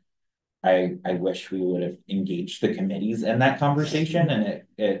retrospect, I wish we would have engaged the committees in that conversation, and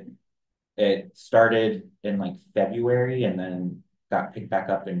it started in like February and then got picked back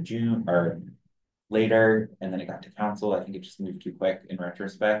up in June or later, and then it got to council. I think it just moved too quick in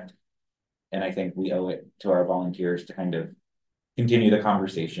retrospect. And I think we owe it to our volunteers to kind of continue the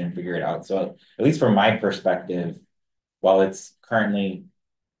conversation, figure it out. So at least from my perspective, while it's currently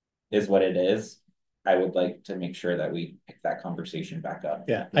is what it is, I would like to make sure that we pick that conversation back up.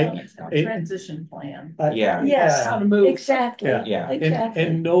 Yeah. Transition plan. Yeah. Yes, How to move. exactly. Yeah. Exactly.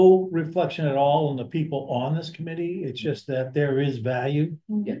 and no reflection at all on the people on this committee. It's just that there is value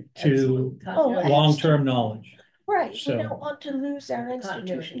to long-term knowledge. Right, So- we don't want to lose our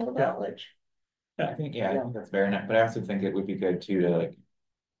institutional knowledge. I think that's very nice. But I also think it would be good too to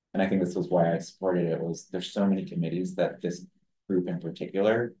and I think this was why I supported it, was there's so many committees that this group in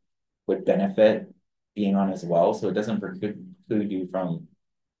particular would benefit being on as well. So it doesn't preclude you from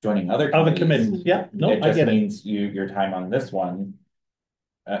joining other committees. Yeah, no, it I just get it. means your time on this one,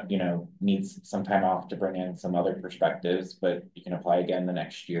 needs some time off to bring in some other perspectives, but you can apply again the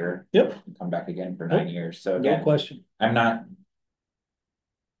next year. Yep. And come back again for 9 years. So again, No question.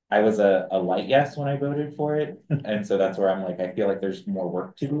 I was a light yes when I voted for it. And so that's where I'm like, I feel like there's more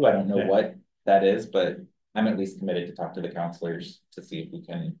work to do. I don't know what that is, but I'm at least committed to talk to the counselors to see if we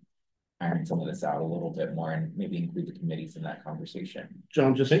can iron some of this out a little bit more and maybe include the committees in that conversation.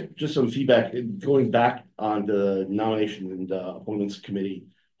 John, just some feedback, going back on the nomination and appointments committee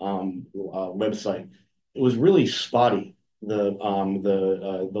website. It was really spotty,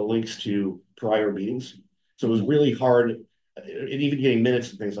 the links to prior meetings. So it was really hard, and even getting minutes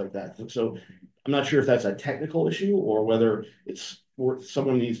and things like that. So I'm not sure if that's a technical issue or whether it's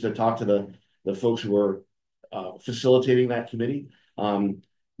someone needs to talk to the folks who are facilitating that committee.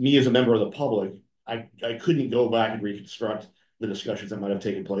 Me as a member of the public, I couldn't go back and reconstruct the discussions that might have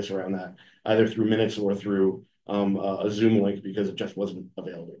taken place around that, either through minutes or through a Zoom link, because it just wasn't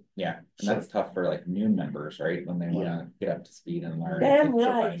available. Yeah, and that's tough for like new members, right? When they want to get up to speed and learn. Damn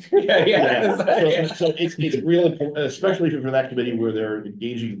right. Yeah. So it's real important, especially for that committee where they're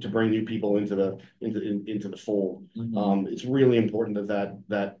engaging to bring new people into the fold. It's really important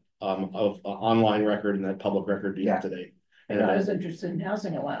that online record and that public record be up to date. And I was interested in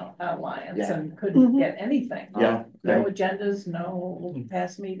Housing Alliance and couldn't get anything. Yeah. No agendas, no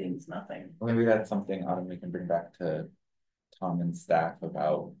past meetings, nothing. Maybe that's something Autumn we can bring back to Tom and staff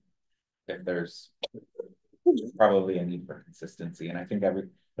about if there's probably a need for consistency. And I think at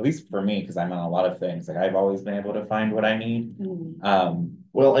least for me, because I'm on a lot of things, like I've always been able to find what I need.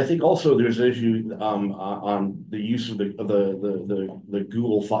 Well, I think also there's an issue on the use of the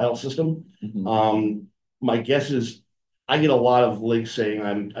Google file system. My guess is I get a lot of links saying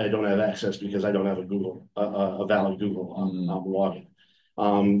I don't have access because I don't have a valid Google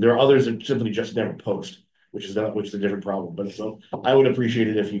login. There are others that simply just never post, which is a different problem. But so I would appreciate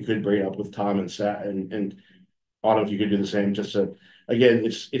it if you could bring it up with Tom and Sat and Autumn, if you could do the same. Just to, again,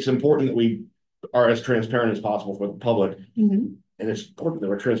 it's important that we are as transparent as possible for the public, and it's important that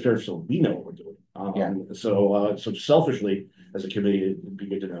we're transparent so we know what we're doing. So selfishly as a committee, it'd be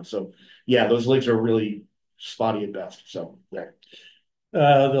good to know. So yeah, those links are really spotty at best. So yeah.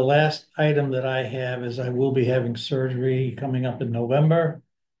 The last item that I have is I will be having surgery coming up in November.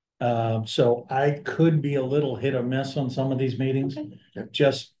 So I could be a little hit or miss on some of these meetings,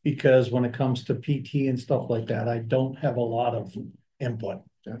 just because when it comes to PT and stuff like that, I don't have a lot of input.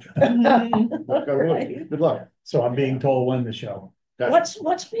 Right. Good luck. So I'm being told when to show.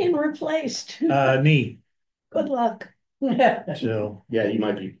 What's being replaced? Knee, Good luck. so Yeah, you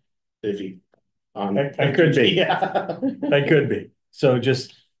might be busy. I could be. Yeah. I could be. So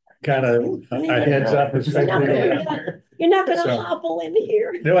just kind of a heads up. You're not gonna So- hobble in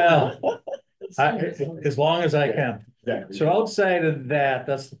here. Well, as long as I can. Exactly. So outside of that,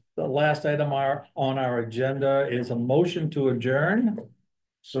 that's the last item on our agenda is a motion to adjourn.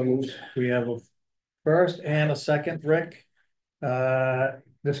 So moved. We have a first and a second, Rick.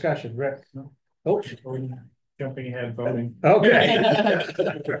 Discussion, Rick. Oh, Jumping ahead, voting.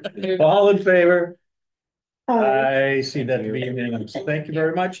 okay. All in favor? Uh, I see that to be unanimous. Thank you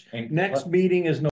very much. Next meeting is